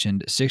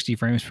aforementioned 60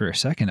 frames per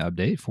second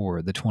update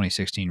for the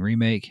 2016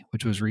 remake,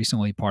 which was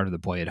recently part of the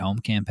Play at Home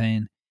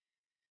campaign.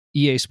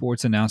 EA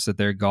Sports announced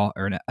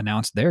that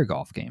announced their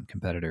golf game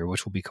competitor,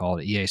 which will be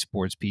called EA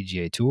Sports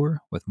PGA Tour,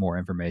 with more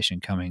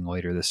information coming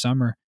later this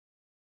summer.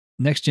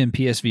 Next gen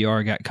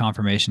PSVR got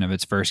confirmation of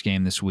its first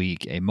game this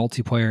week, a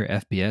multiplayer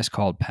FPS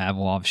called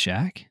Pavlov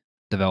Shack.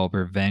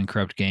 Developer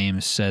Vancrupt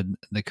Games said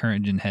the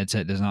current gen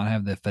headset does not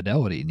have the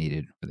fidelity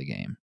needed for the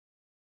game.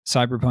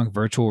 Cyberpunk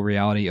virtual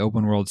reality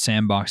open world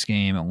sandbox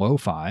game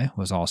Lo-Fi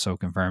was also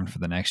confirmed for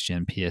the next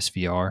gen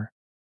PSVR.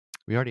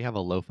 We already have a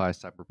lo-fi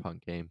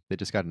cyberpunk game. They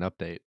just got an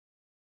update.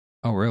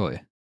 Oh,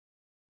 really?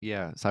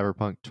 Yeah,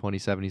 Cyberpunk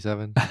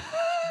 2077.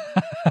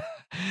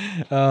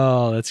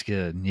 Oh, that's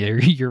good. Yeah,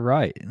 you're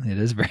right. It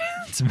is very,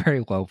 it's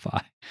very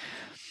lo-fi.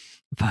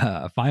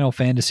 Final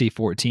Fantasy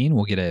 14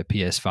 will get a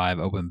PS5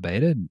 open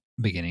beta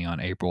beginning on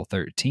April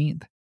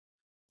 13th.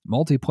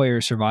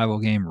 Multiplayer survival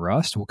game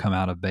Rust will come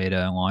out of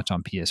beta and launch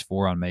on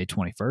PS4 on May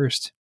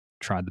 21st.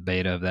 Tried the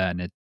beta of that,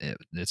 and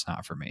it's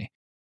not for me.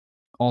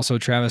 Also,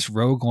 Travis,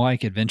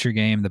 roguelike adventure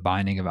game The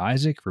Binding of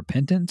Isaac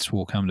Repentance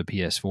will come to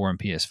PS4 and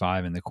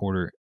PS5 in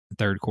the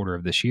third quarter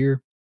of this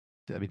year.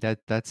 I mean,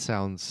 that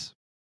sounds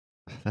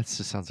That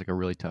just sounds like a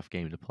really tough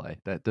game to play.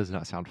 That does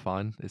not sound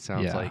fun. It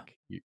sounds Yeah. like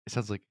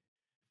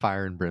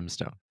fire and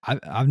brimstone.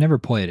 I've never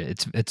played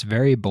it. It's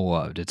very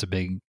beloved. It's a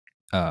big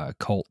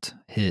cult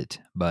hit,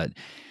 but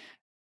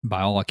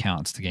by all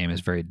accounts, the game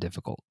is very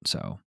difficult.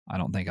 So I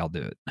don't think I'll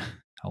do it.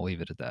 I'll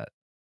leave it at that.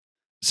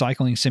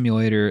 Cycling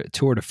simulator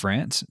Tour de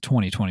France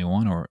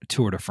 2021, or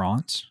Tour de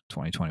France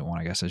 2021,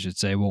 I guess I should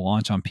say, will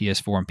launch on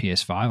PS4 and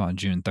PS5 on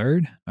June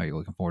 3rd. Are you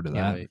looking forward to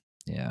Can't that? wait.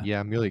 Yeah. Yeah,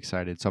 I'm really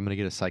excited. So I'm gonna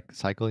get a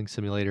cycling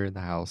simulator in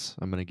the house.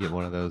 I'm gonna get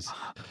one of those,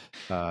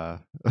 uh,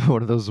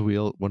 one of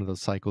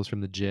those cycles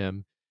from the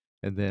gym,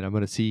 and then I'm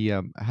gonna see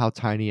how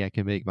tiny I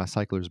can make my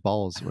cycler's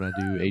balls when I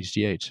do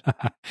HGH.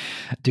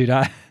 Dude,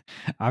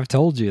 I've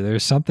told you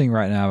there's something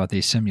right now about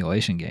these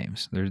simulation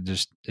games. They're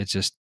just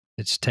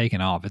it's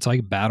taken off. It's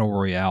like Battle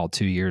Royale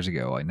 2 years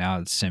ago. Like now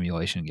it's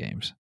simulation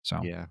games. So,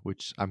 Yeah,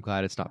 which I'm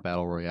glad it's not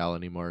battle royale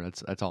anymore.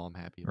 That's all I'm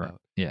happy right.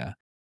 about. Yeah.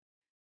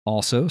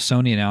 Also,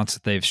 Sony announced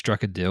that they've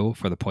struck a deal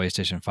for the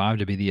PlayStation 5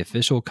 to be the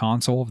official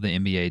console of the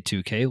NBA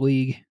 2K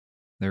League.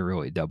 They're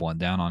really doubling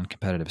down on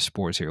competitive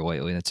sports here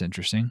lately. That's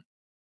interesting.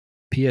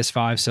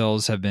 PS5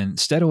 sales have been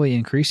steadily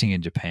increasing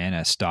in Japan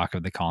as stock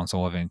of the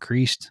console have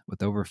increased,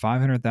 with over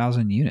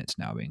 500,000 units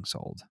now being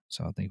sold.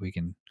 So I think we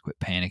can quit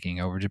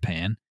panicking over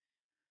Japan.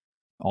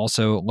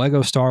 Also,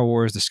 Lego Star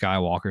Wars The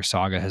Skywalker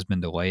Saga has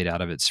been delayed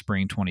out of its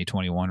spring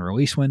 2021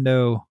 release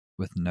window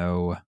with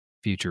no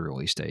future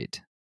release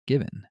date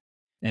given.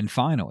 And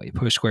finally,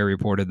 Push Square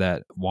reported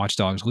that Watch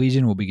Dogs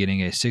Legion will be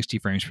getting a 60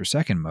 frames per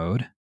second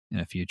mode in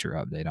a future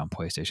update on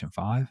PlayStation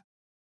 5.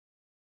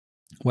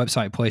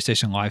 Website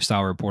PlayStation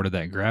Lifestyle reported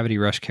that Gravity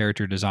Rush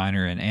character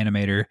designer and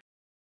animator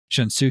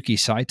Shunsuke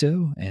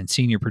Saito and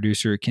senior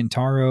producer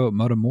Kentaro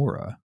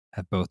Motomura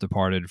have both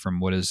departed from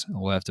what is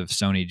left of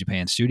Sony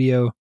Japan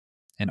Studio.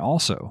 And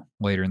also,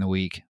 later in the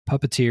week,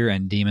 Puppeteer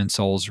and Demon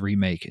Souls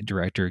remake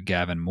director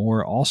Gavin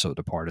Moore also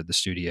departed the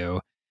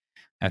studio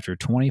after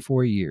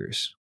 24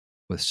 years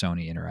with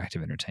Sony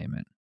Interactive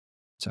Entertainment.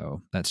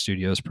 So that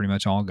studio is pretty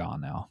much all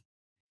gone now.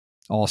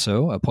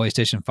 Also, a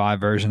PlayStation 5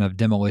 version of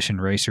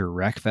Demolition Racer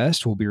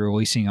Wreckfest will be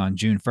releasing on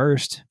June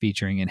 1st,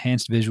 featuring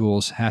enhanced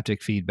visuals,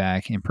 haptic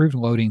feedback, improved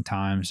loading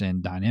times,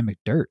 and dynamic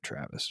dirt,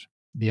 Travis.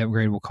 The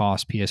upgrade will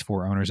cost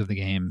PS4 owners of the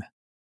game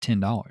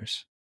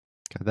 $10.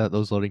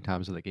 Those loading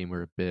times of the game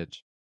were a bitch.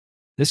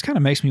 This kind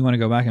of makes me want to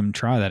go back and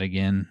try that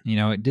again. You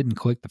know, it didn't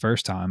click the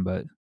first time,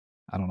 but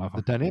I don't know if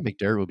The I'm dynamic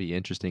dirt will be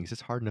interesting because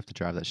it's hard enough to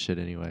drive that shit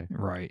anyway.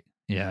 right.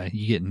 Yeah,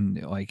 you get in,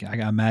 like,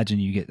 I imagine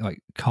you get like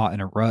caught in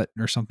a rut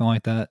or something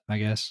like that, I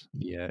guess.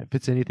 Yeah, if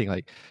it's anything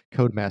like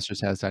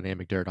Codemasters has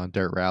dynamic dirt on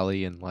Dirt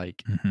Rally, and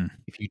like Hmm.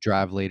 if you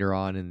drive later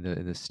on in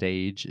the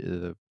stage,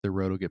 the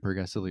road will get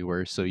progressively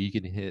worse. So you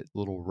can hit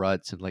little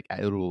ruts and like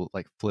it'll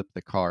like flip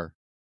the car.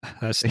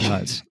 That's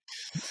nuts.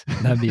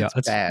 That'd be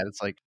It's bad.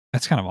 It's like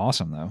that's kind of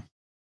awesome though.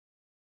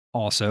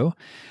 Also,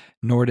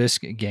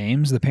 Nordisk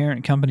Games, the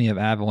parent company of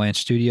Avalanche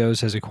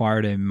Studios, has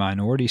acquired a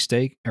minority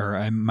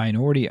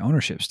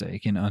ownership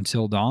stake in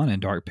Until Dawn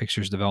and Dark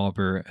Pictures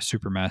developer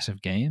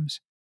Supermassive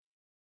Games.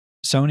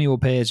 Sony will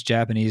pay its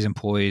Japanese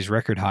employees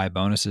record high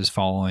bonuses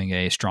following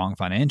a strong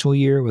financial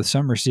year, with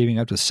some receiving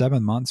up to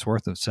 7 months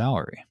worth of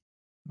salary.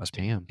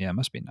 damn.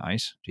 Must be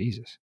nice.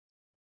 Jesus.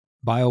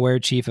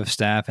 BioWare chief of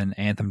staff and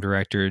Anthem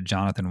director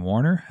Jonathan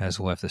Warner has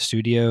left the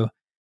studio.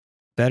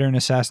 Veteran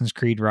Assassin's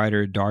Creed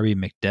writer Darby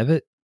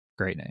McDevitt,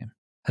 great name,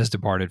 has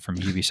departed from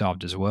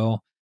Ubisoft as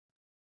well.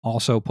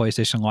 Also,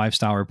 PlayStation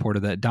Lifestyle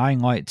reported that Dying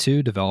Light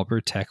 2 developer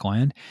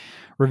Techland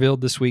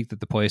revealed this week that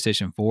the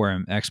PlayStation 4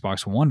 and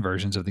Xbox One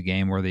versions of the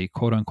game were the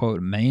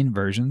quote-unquote main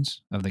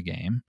versions of the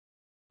game,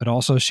 but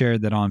also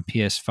shared that on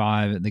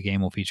PS5 the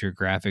game will feature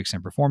graphics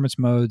and performance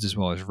modes as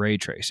well as ray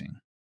tracing.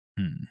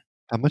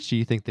 How much do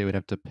you think they would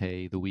have to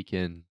pay The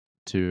Weeknd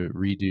to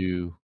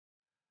redo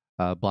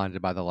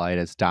Blinded by the Light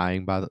as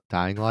Dying Light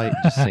and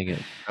just sing it?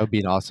 That would be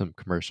an awesome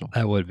commercial.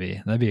 That'd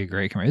be a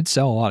great commercial. It'd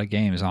sell a lot of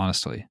games,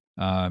 honestly.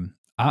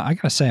 I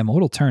gotta say, I'm a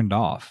little turned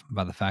off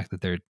by the fact that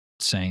they're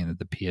saying that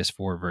the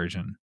PS4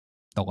 version,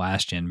 the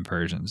last gen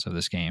versions of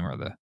this game, are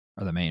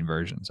the main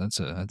versions. It's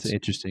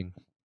interesting.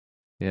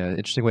 Yeah,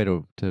 interesting way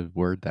to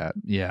word that.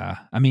 Yeah.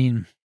 I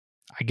mean,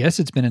 I guess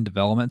it's been in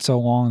development so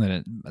long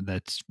that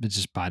it's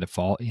just by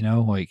default. You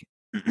know, like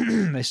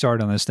they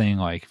started on this thing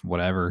like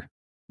whatever,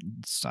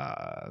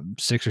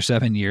 6 or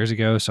 7 years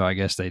ago. So I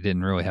guess they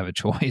didn't really have a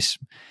choice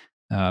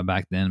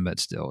back then, but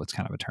still, it's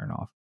kind of a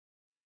turnoff.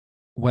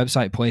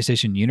 Website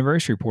PlayStation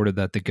Universe reported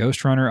that the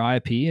Ghost Runner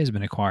IP has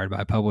been acquired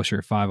by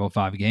publisher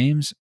 505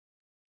 Games.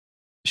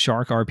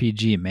 Shark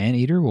RPG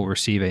Maneater will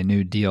receive a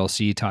new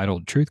DLC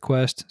titled Truth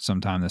Quest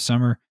sometime this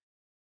summer.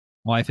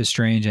 Life is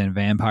Strange and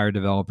Vampire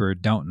developer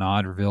Don't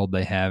Nod revealed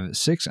they have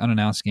 6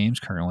 unannounced games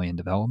currently in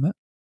development.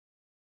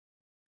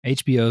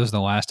 HBO's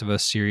The Last of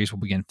Us series will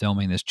begin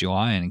filming this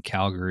July in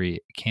Calgary,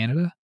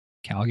 Canada.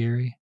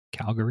 Calgary?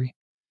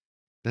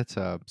 That's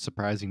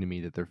surprising to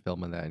me that they're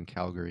filming that in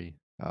Calgary.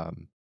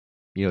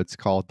 It's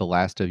called The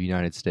Last of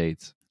United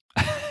States.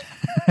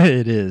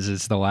 It is.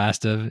 It's The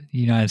Last of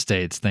United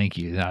States. Thank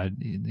you.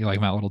 You like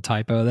my little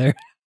typo there?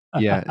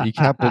 Yeah, you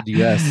capital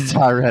US. That's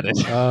how I read it.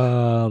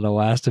 Oh, the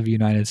last of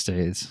United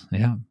States.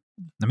 Yeah.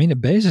 I mean,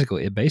 it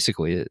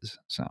basically is.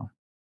 So,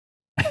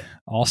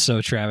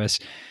 also, Travis,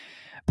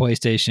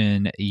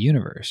 PlayStation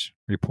Universe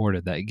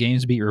reported that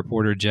GamesBeat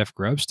reporter Jeff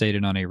Grubb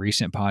stated on a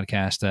recent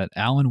podcast that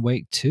Alan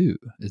Wake 2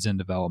 is in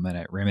development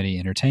at Remedy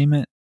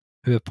Entertainment,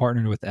 who have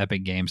partnered with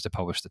Epic Games to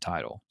publish the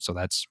title. So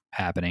that's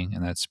happening,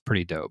 and that's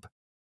pretty dope.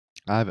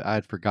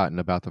 I'd forgotten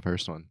about the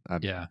first one.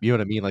 Yeah. You know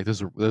what I mean? Like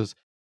those.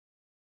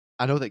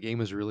 I know that game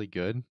was really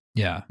good.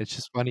 Yeah. It's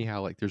just funny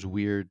how like there's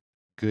weird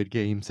good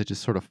games that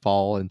just sort of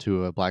fall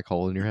into a black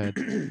hole in your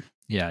head.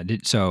 Yeah.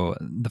 So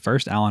the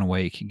first Alan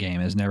Wake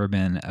game has never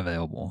been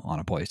available on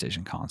a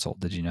PlayStation console.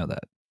 Did you know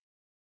that?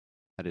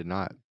 I did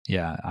not.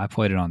 Yeah. I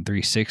played it on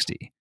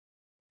 360.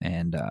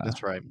 And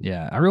That's right.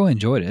 yeah, I really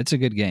enjoyed it. It's a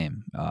good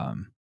game.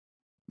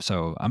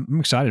 So I'm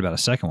excited about a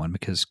second one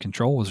because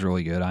Control was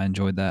really good. I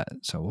enjoyed that.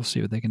 So we'll see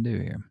what they can do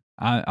here.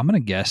 I'm going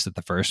to guess that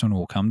the first one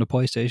will come to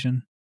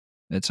PlayStation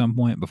at some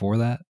point before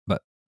that,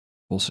 but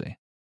we'll see.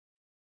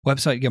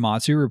 Website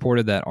Gematsu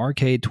reported that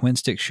arcade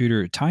twin-stick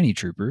shooter Tiny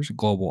Troopers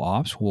Global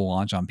Ops will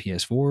launch on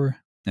PS4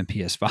 and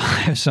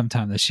PS5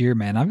 sometime this year.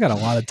 Man, I've got a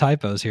lot of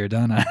typos here,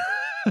 don't I?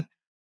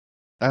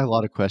 I have a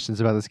lot of questions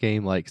about this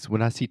game. Like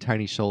when I see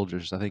tiny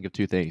soldiers, I think of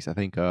two things. I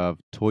think of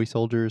toy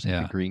soldiers, like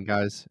Yeah. the green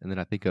guys, and then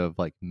I think of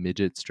like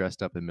midgets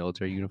dressed up in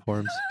military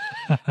uniforms.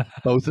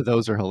 Both of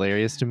those are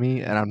hilarious to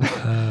me, and I'm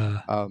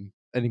not.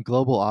 And in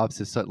Global Ops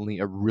is suddenly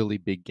a really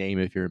big game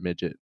if you're a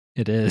midget.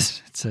 It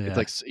is. It's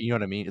like, you know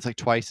what I mean? It's like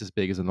twice as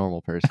big as a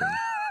normal person.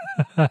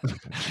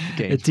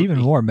 It's even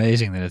more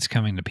amazing that it's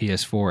coming to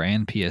PS4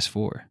 and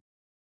PS4.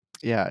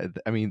 Yeah,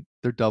 I mean,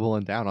 they're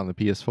doubling down on the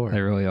PS4. They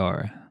really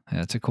are.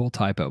 Yeah, it's a cool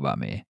typo by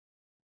me.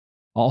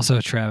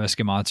 Also, Travis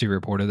Gematsu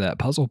reported that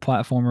puzzle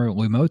platformer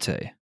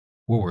Lumote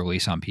will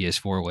release on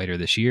PS4 later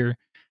this year.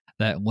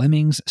 That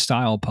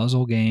Lemmings-style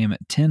puzzle game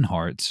 10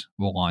 Hearts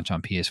will launch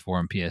on PS4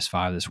 and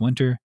PS5 this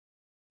winter.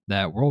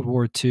 That World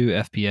War II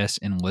FPS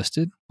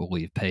Enlisted will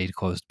leave paid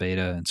closed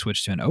beta and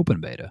switch to an open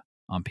beta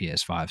on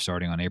PS5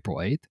 starting on April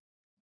 8th.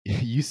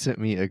 You sent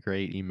me a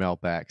great email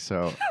back,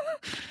 so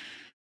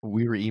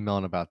we were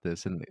emailing about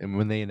this, and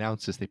when they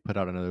announced this, they put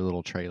out another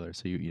little trailer.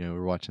 So you know,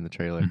 we're watching the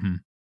trailer. Mm-hmm.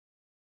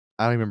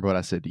 I don't remember what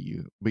I said to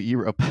you, but you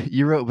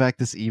wrote back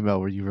this email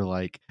where you were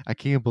like, "I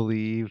can't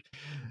believe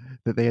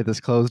that they had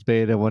this closed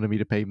beta, wanted me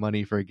to pay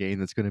money for a game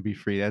that's going to be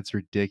free. That's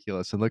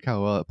ridiculous." And look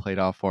how well it played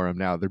off for them.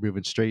 Now they're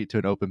moving straight to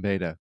an open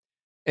beta.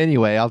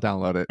 Anyway, I'll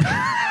download it.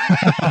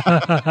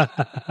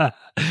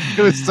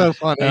 It was so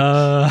funny.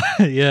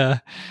 Yeah.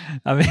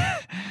 I mean,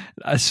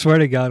 I swear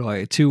to God,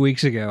 like 2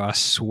 weeks ago,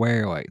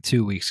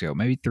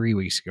 maybe 3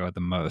 weeks ago at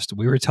the most,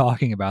 we were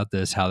talking about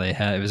this, how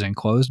it was in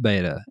closed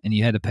beta and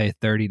you had to pay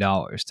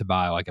 $30 to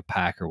buy like a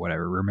pack or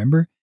whatever,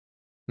 remember?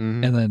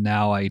 Mm-hmm. And then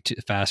now, like,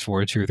 fast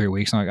forward 2 or 3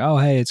 weeks, I'm like, oh,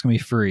 hey, it's going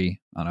to be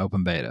free on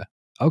open beta.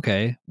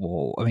 Okay,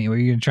 well, I mean, were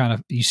you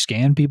you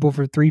scan people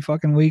for 3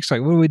 fucking weeks?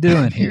 Like, what are we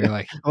doing here? Yeah.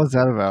 Like, what's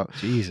that about?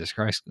 Jesus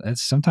Christ.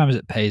 Sometimes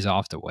it pays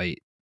off to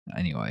wait.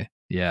 Anyway,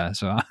 yeah,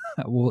 so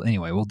we'll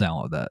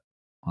download that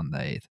on the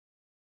 8th.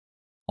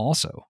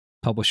 Also,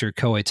 publisher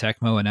Koei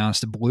Tecmo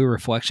announced a Blue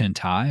Reflection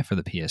tie for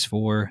the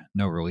PS4.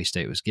 No release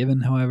date was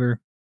given,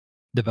 however.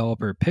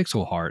 Developer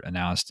Pixel Heart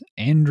announced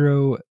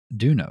Andro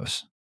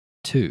Dunos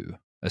 2,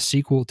 a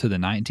sequel to the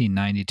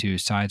 1992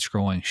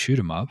 side-scrolling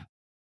shoot-'em-up.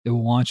 It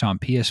will launch on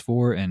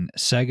PS4 and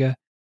Sega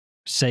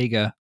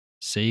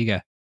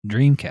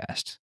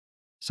Dreamcast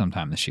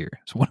sometime this year.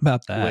 So what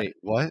about that? Wait,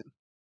 what?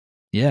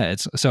 Yeah,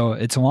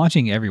 it's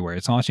launching everywhere.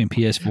 It's launching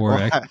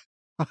PS4.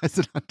 Why is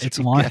it on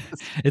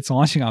Dreamcast? It's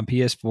launching on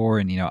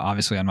PS4, and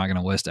obviously I'm not going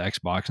to list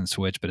Xbox and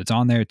Switch, but it's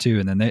on there too.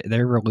 And then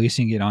they're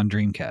releasing it on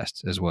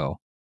Dreamcast as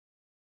well.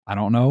 I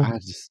don't know. I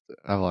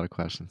have a lot of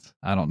questions.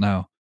 I don't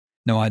know.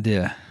 No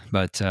idea,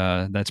 but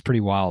that's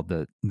pretty wild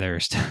that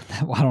there's.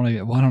 I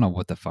don't know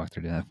what the fuck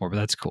they're doing that for, but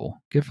that's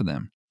cool. Good for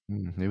them.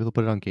 Maybe they'll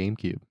put it on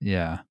GameCube.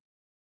 Yeah.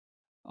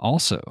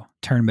 Also,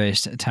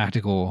 turn-based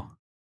tactical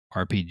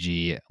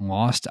RPG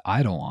Lost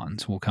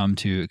Eidolons will come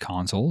to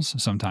consoles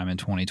sometime in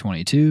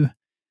 2022.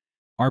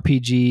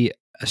 RPG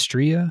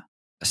Astria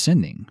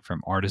Ascending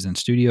from Artisan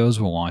Studios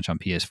will launch on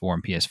PS4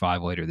 and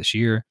PS5 later this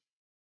year.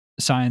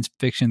 Science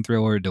fiction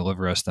thriller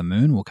Deliver Us the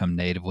Moon will come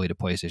natively to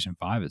PlayStation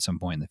 5 at some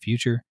point in the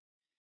future.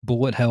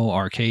 Bullet Hell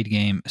arcade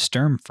game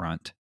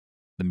Sturmfront,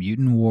 the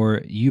Mutant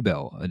War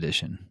U-Bell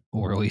edition,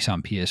 will release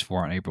on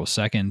PS4 on April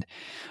 2nd,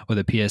 with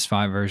a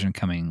PS5 version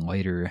coming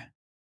later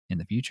in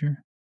the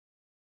future.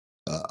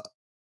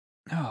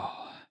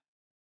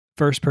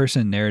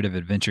 First-person narrative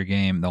adventure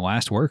game The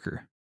Last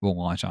Worker will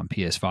launch on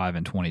PS5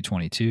 in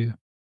 2022.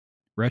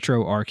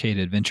 Retro arcade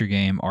adventure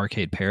game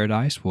Arcade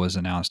Paradise was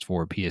announced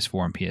for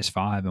PS4 and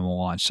PS5 and will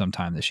launch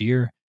sometime this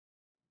year.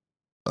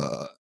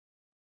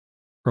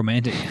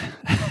 Romantic.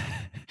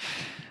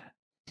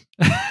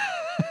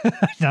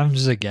 I'm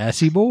just a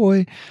gassy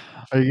boy.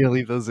 Are you gonna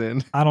leave those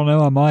in? I don't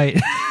know. I might.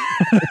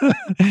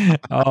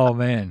 Oh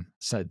man,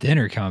 it's that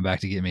dinner coming back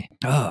to get me.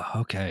 Oh,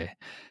 okay.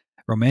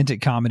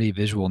 Romantic comedy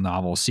visual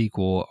novel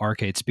sequel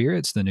Arcade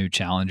Spirits, The New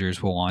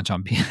Challengers, will launch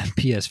on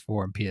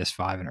PS4 and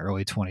PS5 in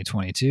early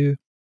 2022.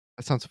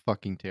 That sounds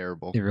fucking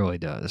terrible. It really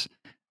does.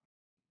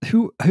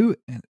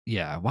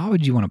 Yeah, why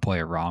would you want to play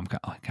a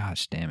rom-com? Oh,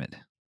 gosh damn it.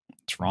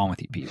 What's wrong with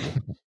you people?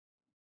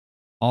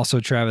 Also,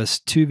 Travis,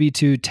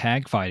 2v2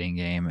 tag fighting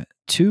game,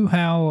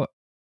 Tuhao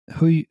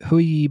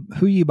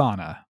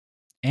Huyibana,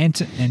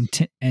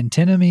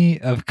 Antinomy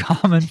of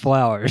Common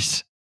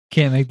Flowers.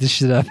 Can't make this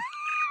shit up.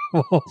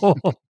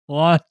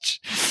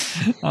 Launch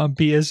on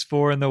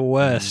PS4 in the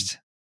West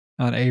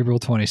on April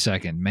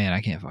 22nd. Man,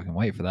 I can't fucking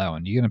wait for that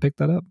one. You gonna pick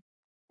that up?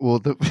 Well,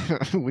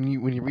 when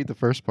you read the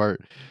first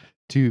part,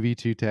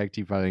 2v2 tag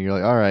team fighting, you're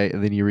like, all right,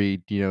 and then you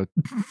read,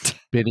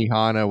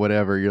 Benihana,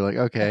 whatever, you're like,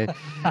 okay,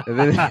 and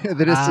then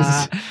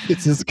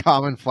it's just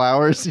common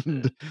flowers,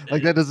 and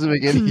like that doesn't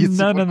make any sense.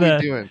 None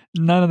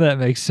of that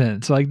makes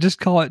sense. Like, just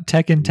call it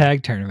Tekken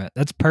Tag Tournament.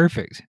 That's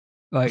perfect.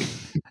 Like,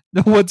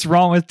 what's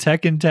wrong with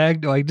Tekken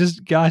Tag? Like,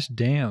 just gosh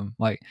damn.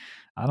 Like,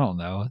 I don't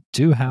know.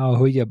 Tuhao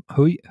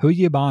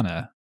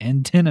Huyibana,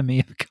 Antinomy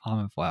of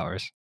Common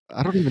Flowers.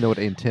 I don't even know what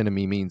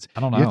antinomy means. I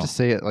don't know. You have to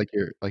say it like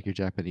you're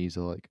Japanese,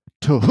 like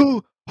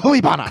Tohu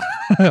Huibana.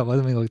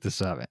 Let me look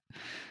this up.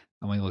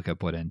 Let me look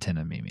up what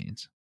antinomy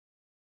means.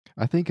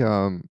 I think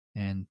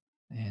antinomy.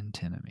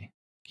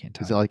 Can't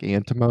type. Is it like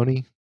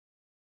antimony?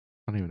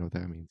 I don't even know what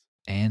that means.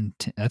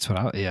 That's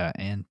what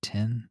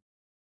antin.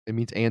 It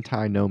means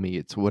antinomy.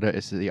 It's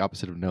the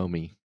opposite of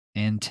nomi.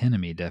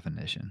 Antinomy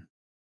definition.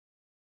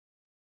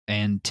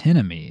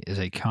 Antinomy is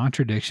a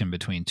contradiction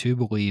between two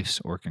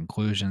beliefs or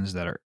conclusions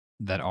that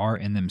are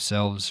in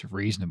themselves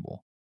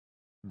reasonable.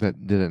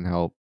 That didn't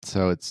help.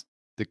 So it's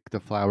the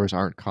flowers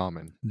aren't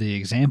common. The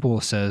example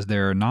says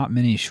there are not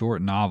many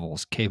short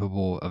novels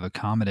capable of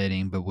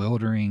accommodating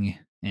bewildering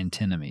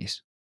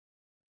antinomies.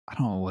 I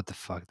don't know what the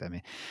fuck that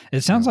means.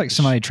 It sounds like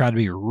somebody tried to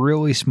be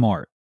really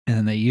smart and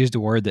then they used a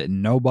word that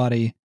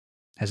nobody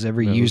has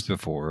ever used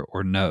before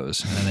or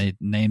knows, and then they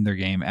named their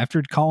game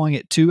after calling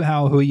it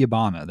Tuhao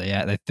Huyibana.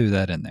 They threw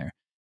that in there.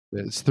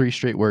 It's 3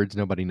 straight words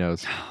nobody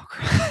knows.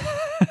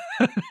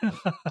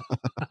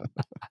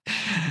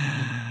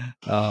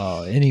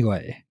 Oh,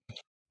 anyway.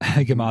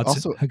 Gamatsu.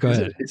 Also, go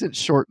ahead. Isn't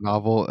short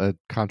novel a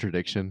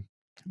contradiction?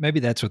 Maybe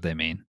that's what they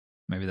mean.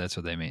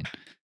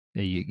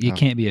 You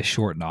can't be a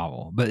short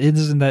novel. But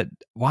isn't that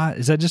why?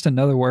 Is that just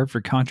another word for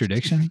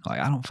contradiction?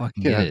 Like, I don't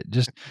fucking get it.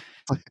 Just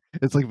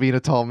it's like being a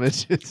tall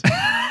midget.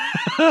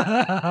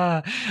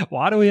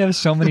 Why do we have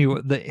so many?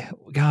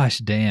 Gosh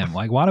damn!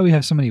 Like, why do we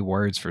have so many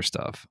words for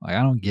stuff? Like,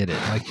 I don't get it.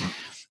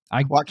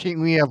 Like, why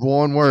can't we have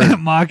one word? I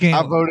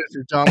voted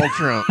for Donald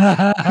Trump.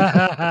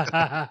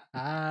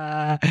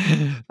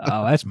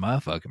 Oh, that's my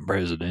fucking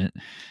president.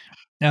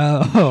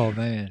 Oh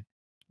man,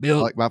 I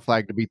like my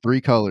flag to be 3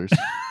 colors.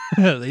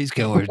 These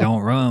colors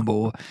don't run,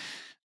 boy.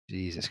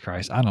 Jesus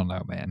Christ, I don't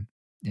know, man.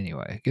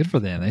 Anyway, good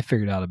for them. They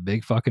figured out a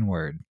big fucking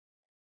word.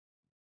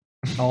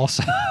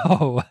 Also,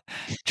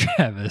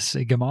 Travis,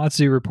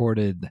 Gamatsu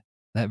reported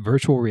that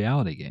virtual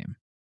reality game,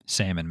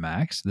 Sam and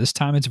Max, this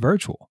time it's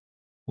virtual,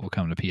 will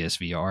come to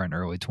PSVR in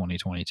early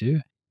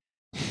 2022.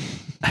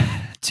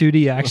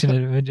 2D action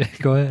adventure.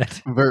 Go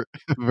ahead.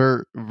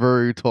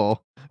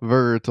 Virtual.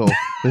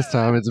 This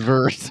time it's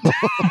virtual.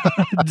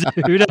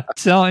 Dude, I'm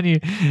telling you,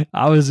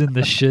 I was in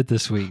the shit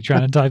this week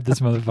trying to type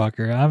this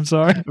motherfucker. I'm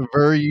sorry.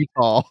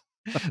 Virtual.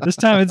 This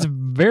time it's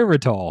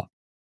Veritol.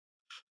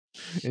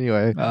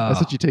 Anyway,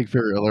 that's what you take for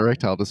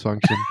erectile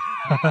dysfunction.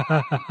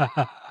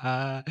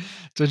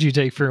 That's what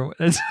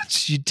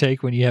you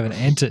take when you have an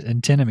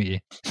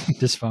antinomy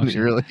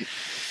dysfunction. Really?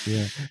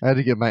 Yeah. I had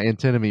to get my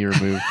antinomy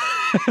removed.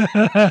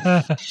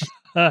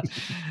 I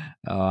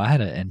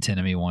had an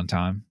antinomy one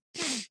time.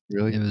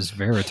 Really? It was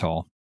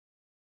Veritol.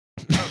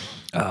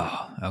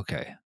 Oh,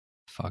 okay.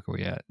 Fuck are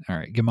we at? All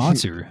right.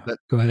 Gamatsu.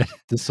 Go ahead.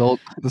 The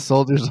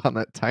soldiers on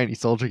that tiny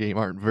soldier game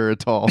aren't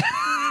Veritol.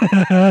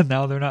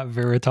 No, they're not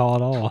Veritol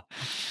at all.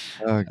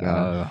 Oh,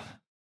 God.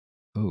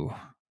 Ooh,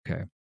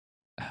 okay.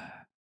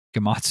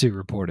 Gamatsu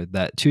reported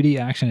that 2D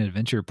action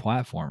adventure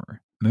platformer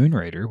Moon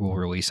Raider will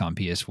release on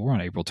PS4 on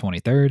April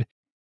 23rd.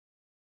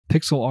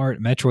 Pixel art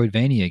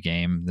Metroidvania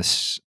game The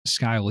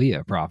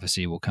Skylia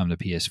Prophecy will come to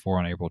PS4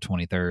 on April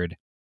 23rd.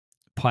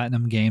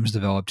 Platinum Games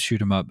developed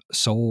shoot 'em up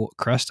Soul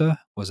Cresta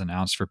was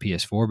announced for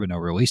PS4, but no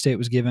release date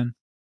was given.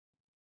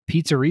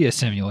 Pizzeria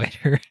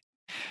Simulator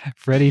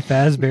Freddy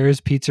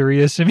Fazbear's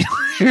Pizzeria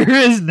Simulator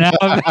is now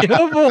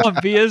available on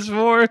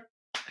PS4.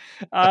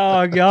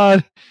 Oh,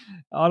 God.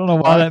 I don't know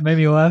why that made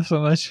me laugh so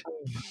much.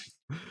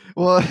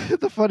 Well,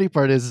 the funny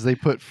part is they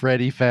put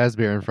Freddy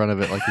Fazbear in front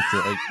of it like it's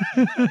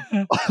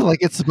like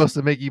it's supposed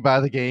to make you buy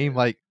the game.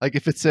 Like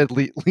if it said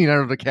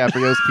Leonardo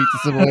DiCaprio's Pizza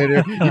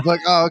Simulator, you'd be like,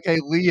 oh, okay,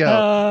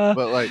 Leo.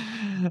 But like,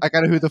 I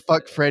gotta who the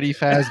fuck Freddy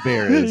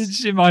Fazbear is.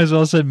 She might as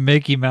well said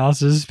Mickey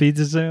Mouse's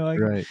Pizza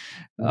Simulator. Right.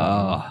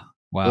 Oh,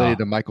 wow. Related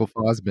to Michael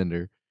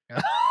Fassbender.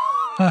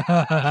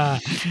 Fazbear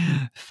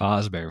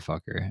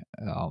fucker.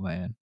 Oh,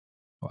 man.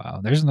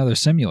 Wow. There's another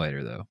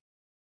simulator, though.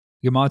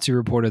 Gamatsu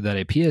reported that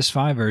a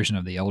PS5 version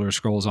of The Elder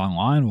Scrolls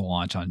Online will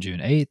launch on June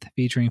 8th,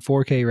 featuring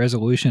 4K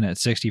resolution at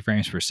 60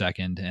 frames per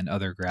second and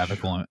other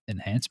graphical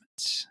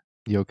enhancements.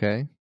 You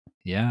okay?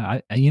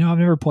 Yeah, I've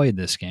never played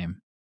this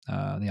game,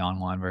 the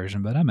online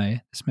version, but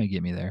this may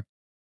get me there.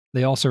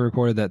 They also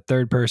reported that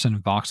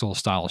third-person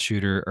voxel-style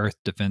shooter Earth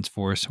Defense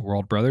Force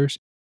World Brothers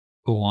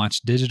will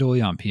launch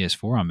digitally on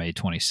PS4 on May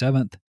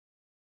 27th.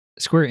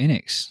 Square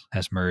Enix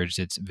has merged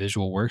its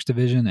Visual Works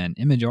division and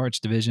Image Arts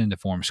division to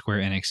form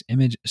Square Enix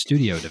Image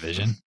Studio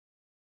division.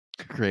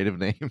 Creative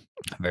name.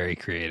 Very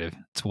creative.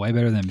 It's way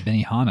better than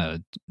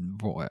Benihana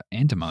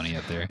antimony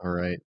up there. All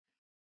right.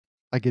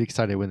 I get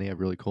excited when they have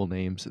really cool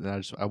names, and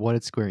I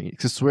wanted Square Enix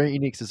because Square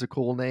Enix is a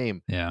cool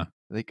name. Yeah.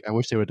 I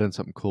wish they would have done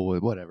something cool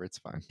with whatever. It's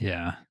fine.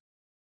 Yeah.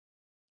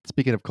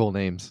 Speaking of cool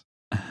names,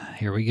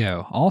 here we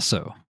go.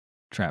 Also,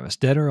 Travis,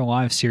 Dead or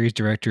Alive series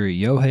director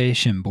Yohei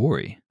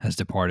Shimbori has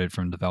departed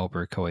from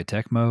developer Koei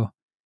Tecmo.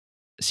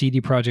 CD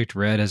Projekt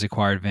RED has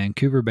acquired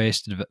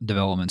Vancouver-based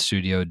development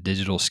studio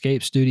Digital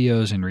Scape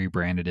Studios and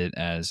rebranded it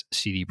as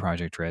CD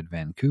Projekt RED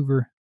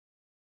Vancouver.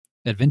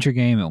 Adventure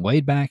game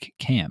Laidback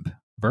Camp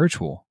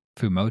Virtual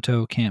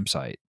Fumoto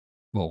Campsite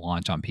will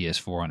launch on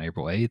PS4 on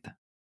April 8th.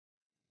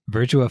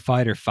 Virtua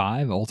Fighter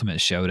 5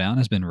 Ultimate Showdown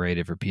has been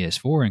rated for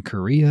PS4 in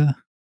Korea,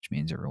 which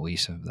means a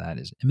release of that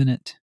is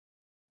imminent.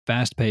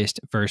 Fast-paced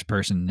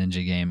first-person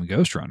ninja game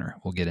Ghost Runner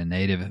will get a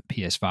native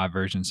PS5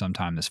 version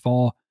sometime this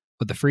fall,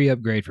 with a free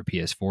upgrade for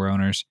PS4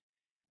 owners.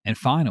 And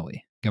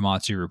finally,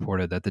 Gamatsu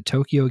reported that the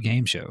Tokyo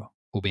Game Show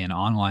will be an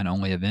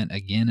online-only event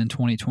again in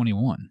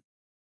 2021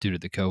 due to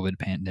the COVID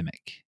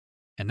pandemic.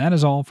 And that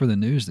is all for the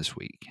news this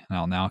week. And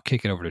I'll now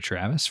kick it over to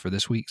Travis for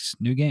this week's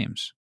new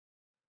games.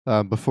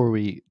 before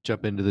we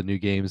jump into the new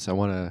games, I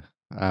want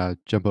to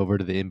jump over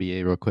to the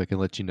NBA real quick and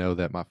let you know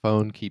that my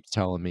phone keeps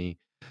telling me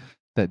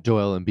that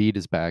Joel Embiid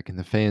is back and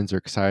the fans are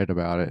excited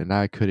about it, and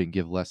I couldn't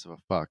give less of a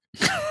fuck.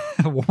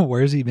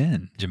 Where's he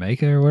been?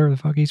 Jamaica or wherever the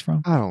fuck he's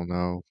from? I don't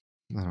know.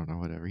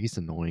 Whatever. He's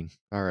annoying.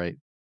 All right.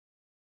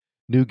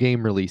 New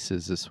game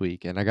releases this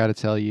week, and I got to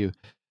tell you,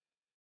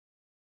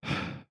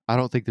 I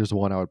don't think there's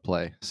one I would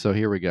play. So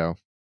here we go.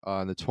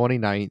 On the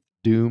 29th,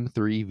 Doom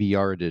 3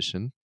 VR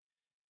Edition.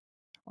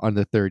 On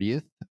the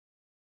 30th,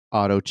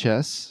 Auto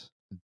Chess,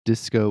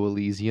 Disco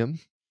Elysium.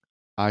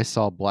 I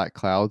saw Black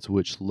Clouds,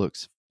 which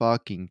looks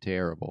fucking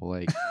terrible.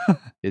 Like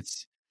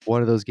it's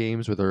one of those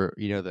games where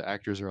the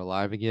actors are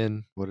alive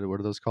again. What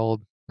are those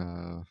called?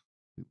 I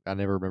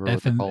never remember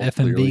what they're called. FMV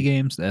clearly.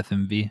 games, the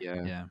FMV.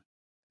 Yeah.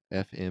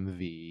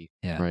 FMV.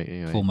 Yeah. Right.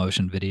 Anyway, Full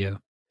motion video.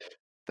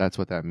 that's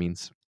what that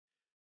means.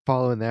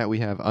 Following that, we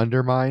have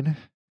Undermine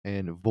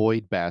and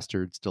Void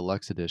Bastards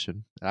Deluxe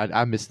Edition.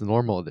 I missed the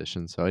normal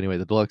edition. So anyway,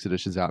 the Deluxe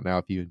Edition's out now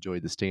if you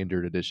enjoyed the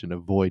standard edition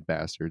of Void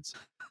Bastards.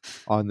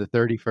 On the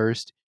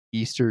 31st,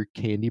 Easter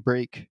Candy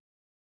Break,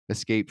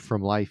 Escape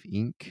from Life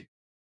Inc.,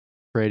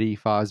 Freddy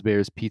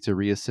Fazbear's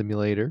Pizzeria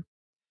Simulator,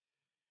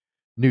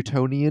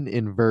 Newtonian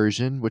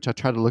Inversion, which I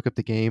tried to look up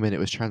the game and it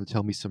was trying to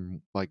tell me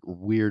some like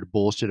weird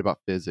bullshit about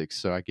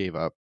physics, so I gave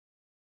up.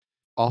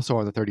 Also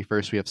on the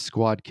 31st, we have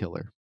Squad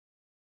Killer.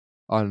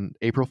 On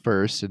April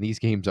 1st, and these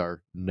games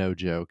are no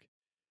joke,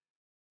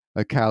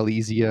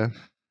 Calisia,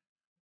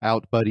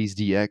 Out Buddies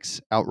DX,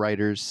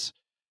 Outriders,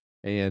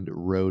 and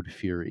Road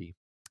Fury.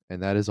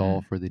 And that is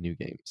all for the new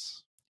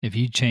games. If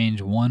you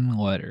change one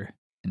letter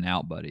in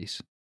Out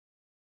Buddies,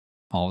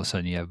 all of a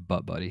sudden you have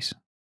Butt Buddies.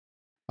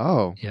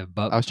 Oh, you have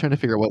butt. I was trying to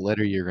figure out what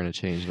letter you're going to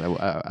change.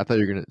 I thought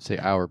you were going to say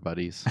Our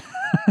Buddies.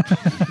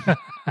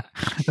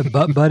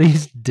 Butt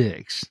Buddies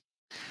Dicks.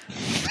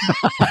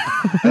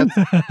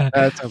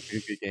 That sounds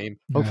like a good game.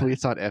 Hopefully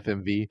it's not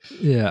FMV.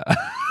 Yeah.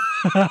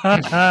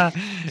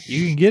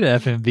 You can get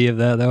FMV of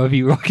that though if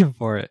you're looking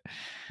for it.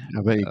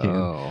 I bet you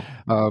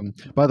can.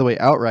 By the way,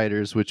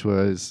 Outriders, which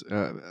was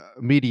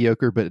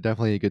mediocre but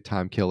definitely a good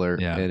time killer,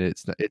 and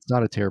it's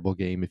not a terrible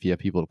game if you have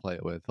people to play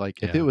it with.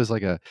 Like if it was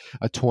like a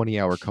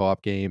 20-hour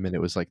co-op game and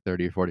it was like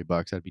 $30 or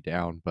 $40, I'd be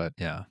down. But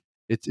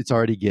it's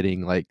already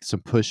getting like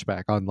some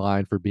pushback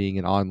online for being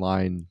an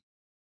online.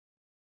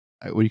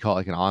 What do you call it?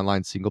 Like an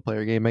online single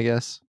player game, I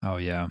guess. Oh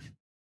yeah.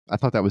 I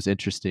thought that was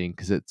interesting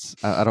because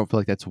I don't feel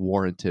like that's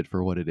warranted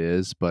for what it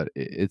is, but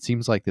it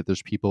seems like that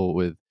there's people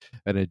with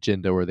an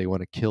agenda where they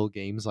want to kill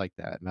games like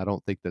that, and I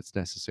don't think that's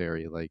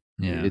necessary. Like,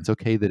 it's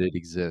okay that it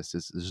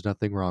exists. There's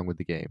nothing wrong with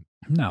the game.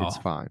 No, it's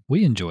fine.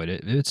 We enjoyed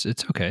it. It's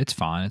okay. It's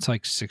fine. It's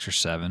like 6 or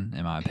 7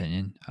 in my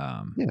opinion.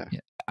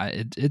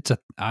 I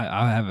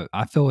have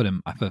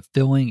a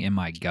feeling in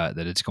my gut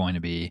that it's going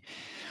to be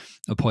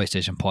a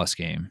PlayStation Plus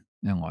game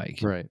in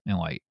like 9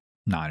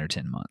 or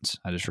 10 months.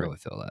 I just really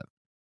feel that.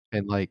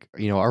 And like,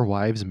 our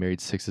wives married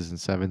 6s and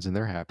 7s and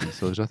they're happy.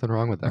 So there's nothing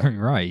wrong with that.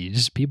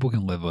 Right. People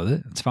can live with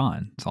it. It's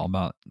fine. It's all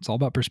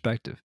about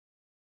perspective.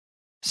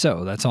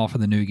 So that's all for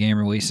the new game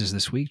releases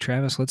this week.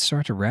 Travis, let's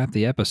start to wrap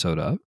the episode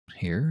up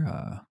here.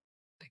 I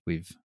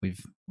think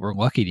we're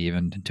lucky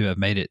to have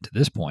made it to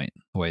this point,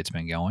 the way it's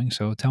been going.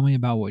 So tell me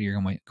about what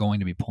you're going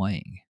to be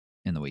playing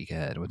in the week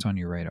ahead. What's on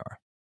your radar?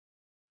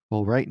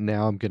 Well, right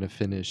now I'm going to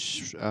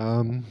finish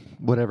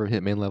whatever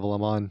Hitman level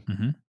I'm on.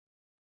 Mm-hmm.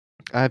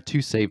 I have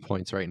 2 save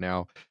points right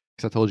now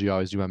because I told you I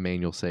always do my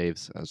manual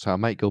saves. So I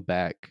might go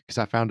back because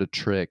I found a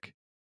trick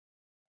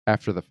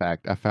after the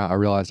fact. I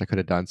realized I could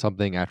have done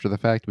something after the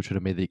fact, which would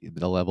have made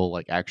the level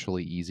like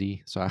actually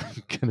easy. So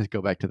I'm gonna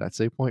go back to that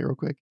save point real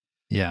quick.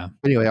 Yeah.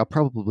 Anyway, I'll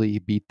probably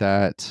beat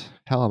that.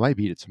 Hell, I might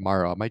beat it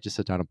tomorrow. I might just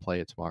sit down and play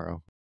it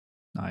tomorrow.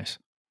 Nice.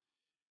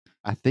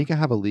 I think I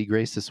have a league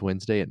race this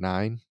Wednesday at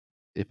 9.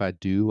 If I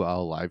do,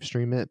 I'll live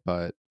stream it,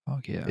 but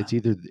Fuck yeah. it's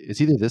either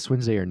this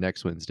Wednesday or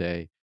next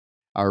Wednesday.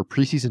 Our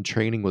preseason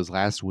training was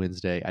last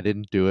Wednesday. I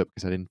didn't do it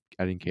because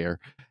I didn't care.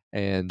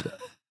 And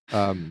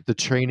the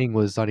training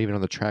was not even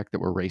on the track that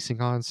we're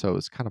racing on, so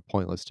it's kind of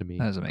pointless to That me.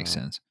 doesn't make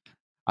sense.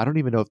 I don't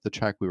even know if the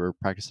track we were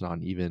practicing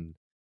on even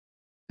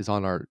is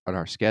on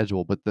our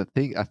schedule, but the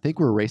thing I think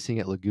we're racing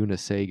at Laguna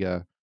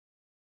Seca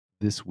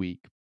this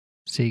week.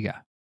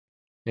 Sega.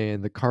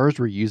 And the cars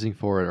we're using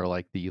for it are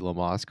like the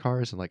Lamas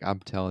cars, and like I'm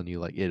telling you,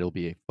 like it'll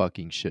be a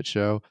fucking shit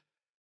show.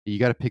 You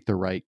got to pick the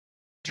right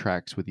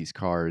tracks with these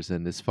cars,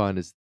 and as fun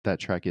as that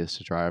track is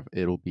to drive,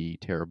 it'll be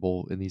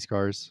terrible in these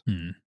cars.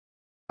 Hmm.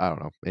 I don't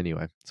know.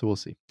 Anyway, so we'll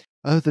see.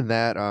 Other than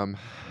that, I'm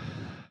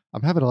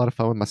having a lot of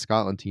fun with my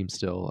Scotland team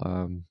still.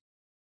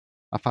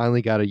 I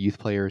finally got a youth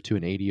player to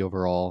an 80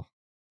 overall.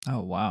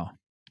 Oh, wow.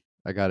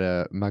 I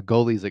got my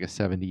goalie's like a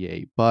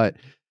 78, but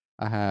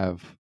I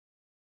have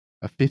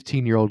a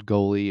 15-year-old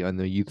goalie on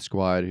the youth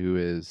squad who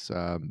is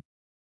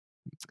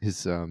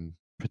his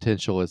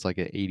potential is like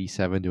an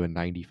 87 to a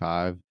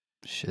 95.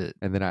 Shit.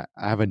 And then I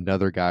have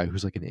another guy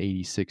who's like an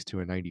 86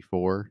 to a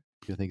 94,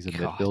 who I think is a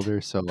God.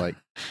 midfielder. So like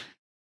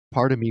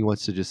part of me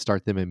wants to just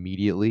start them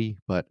immediately,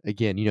 but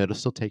again, it'll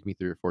still take me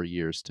 3 or 4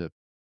 years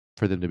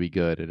for them to be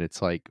good. And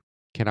it's like,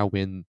 can I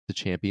win the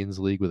Champions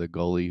League with a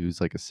goalie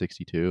who's like a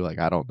 62? Like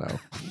I don't know.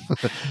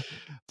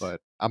 But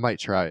I might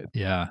try it.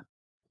 Yeah.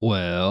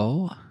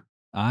 Well,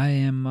 I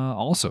am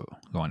also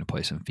going to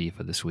play some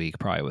FIFA this week,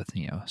 probably with,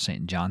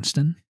 St.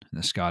 Johnston in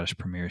the Scottish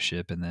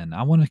Premiership. And then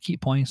I want to keep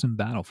playing some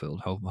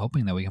Battlefield,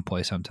 hoping that we can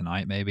play some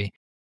tonight, maybe.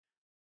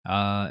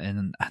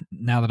 And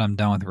now that I'm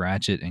done with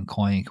Ratchet and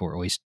Clank, or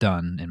at least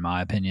done, in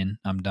my opinion,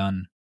 I'm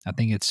done. I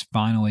think it's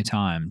finally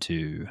time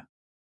to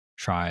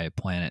try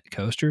Planet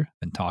Coaster.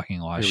 Been talking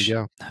a lot. Here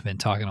we go. I've been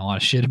talking a lot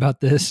of shit about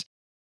this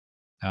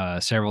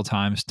several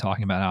times,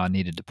 talking about how I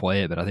needed to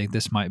play it, but I think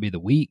this might be the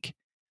week.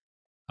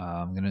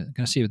 I'm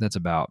gonna see what that's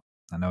about.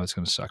 I know it's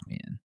gonna suck me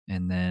in,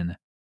 and then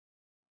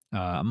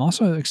I'm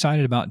also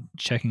excited about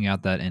checking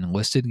out that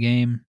Enlisted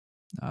game.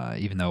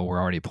 Even though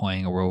we're already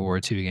playing a World War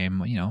II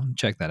game,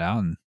 check that out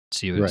and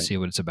Right. see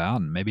what it's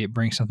about, and maybe it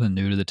brings something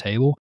new to the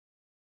table.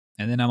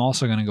 And then I'm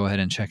also going to go ahead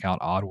and check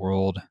out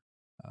Oddworld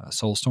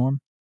Soulstorm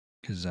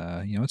because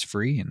it's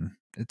free and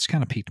it's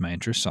kind of piqued my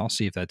interest. So I'll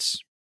see if that's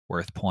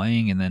worth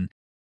playing, and then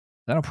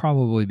that'll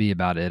probably be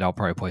about it. I'll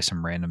probably play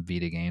some random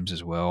Vita games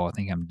as well. I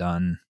think I'm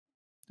done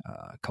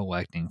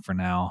collecting for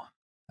now,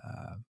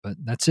 but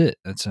that's it.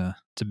 It's a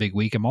big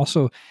week. I'm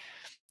also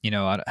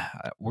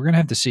we're gonna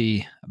have to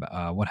see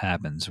what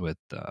happens with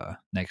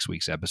next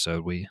week's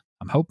episode.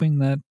 I'm hoping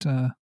that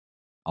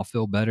I'll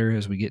feel better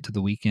as we get to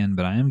the weekend,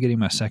 but I am getting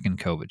my second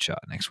COVID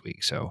shot next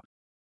week, so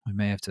we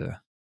may have to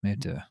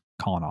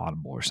call an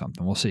audible or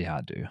something. We'll see how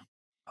I do.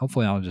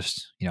 Hopefully, I'll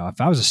just if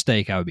I was a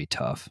steak, I would be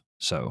tough.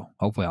 So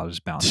hopefully, I'll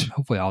just bounce.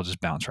 Hopefully, I'll just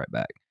bounce right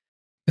back.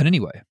 But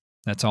anyway,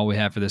 that's all we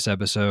have for this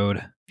episode.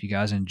 If you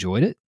guys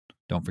enjoyed it,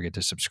 don't forget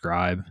to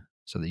subscribe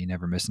so that you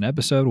never miss an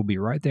episode. We'll be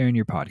right there in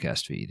your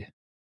podcast feed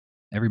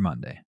every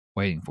Monday,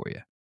 waiting for you,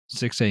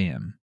 6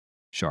 a.m.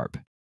 sharp.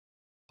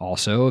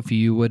 Also, if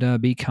you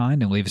would be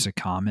kind and leave us a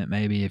comment,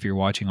 maybe if you're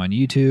watching on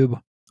YouTube,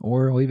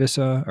 or leave us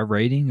a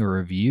rating or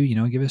review,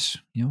 give us,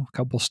 a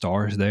couple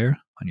stars there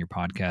on your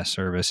podcast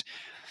service.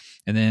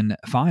 And then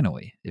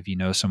finally, if you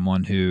know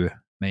someone who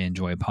may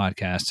enjoy a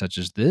podcast such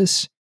as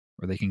this,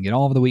 where they can get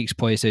all of the week's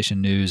PlayStation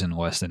news in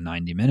less than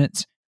 90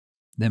 minutes,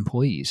 then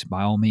please,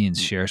 by all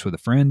means, share us with a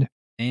friend.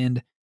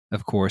 And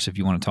of course, if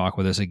you want to talk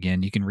with us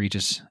again, you can reach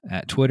us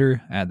at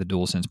Twitter at the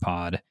DualSense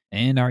Pod,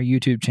 and our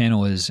YouTube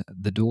channel is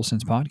the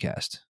DualSense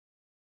Podcast.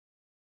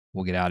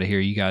 We'll get out of here.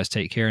 You guys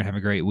take care and have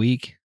a great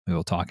week. We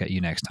will talk at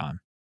you next time.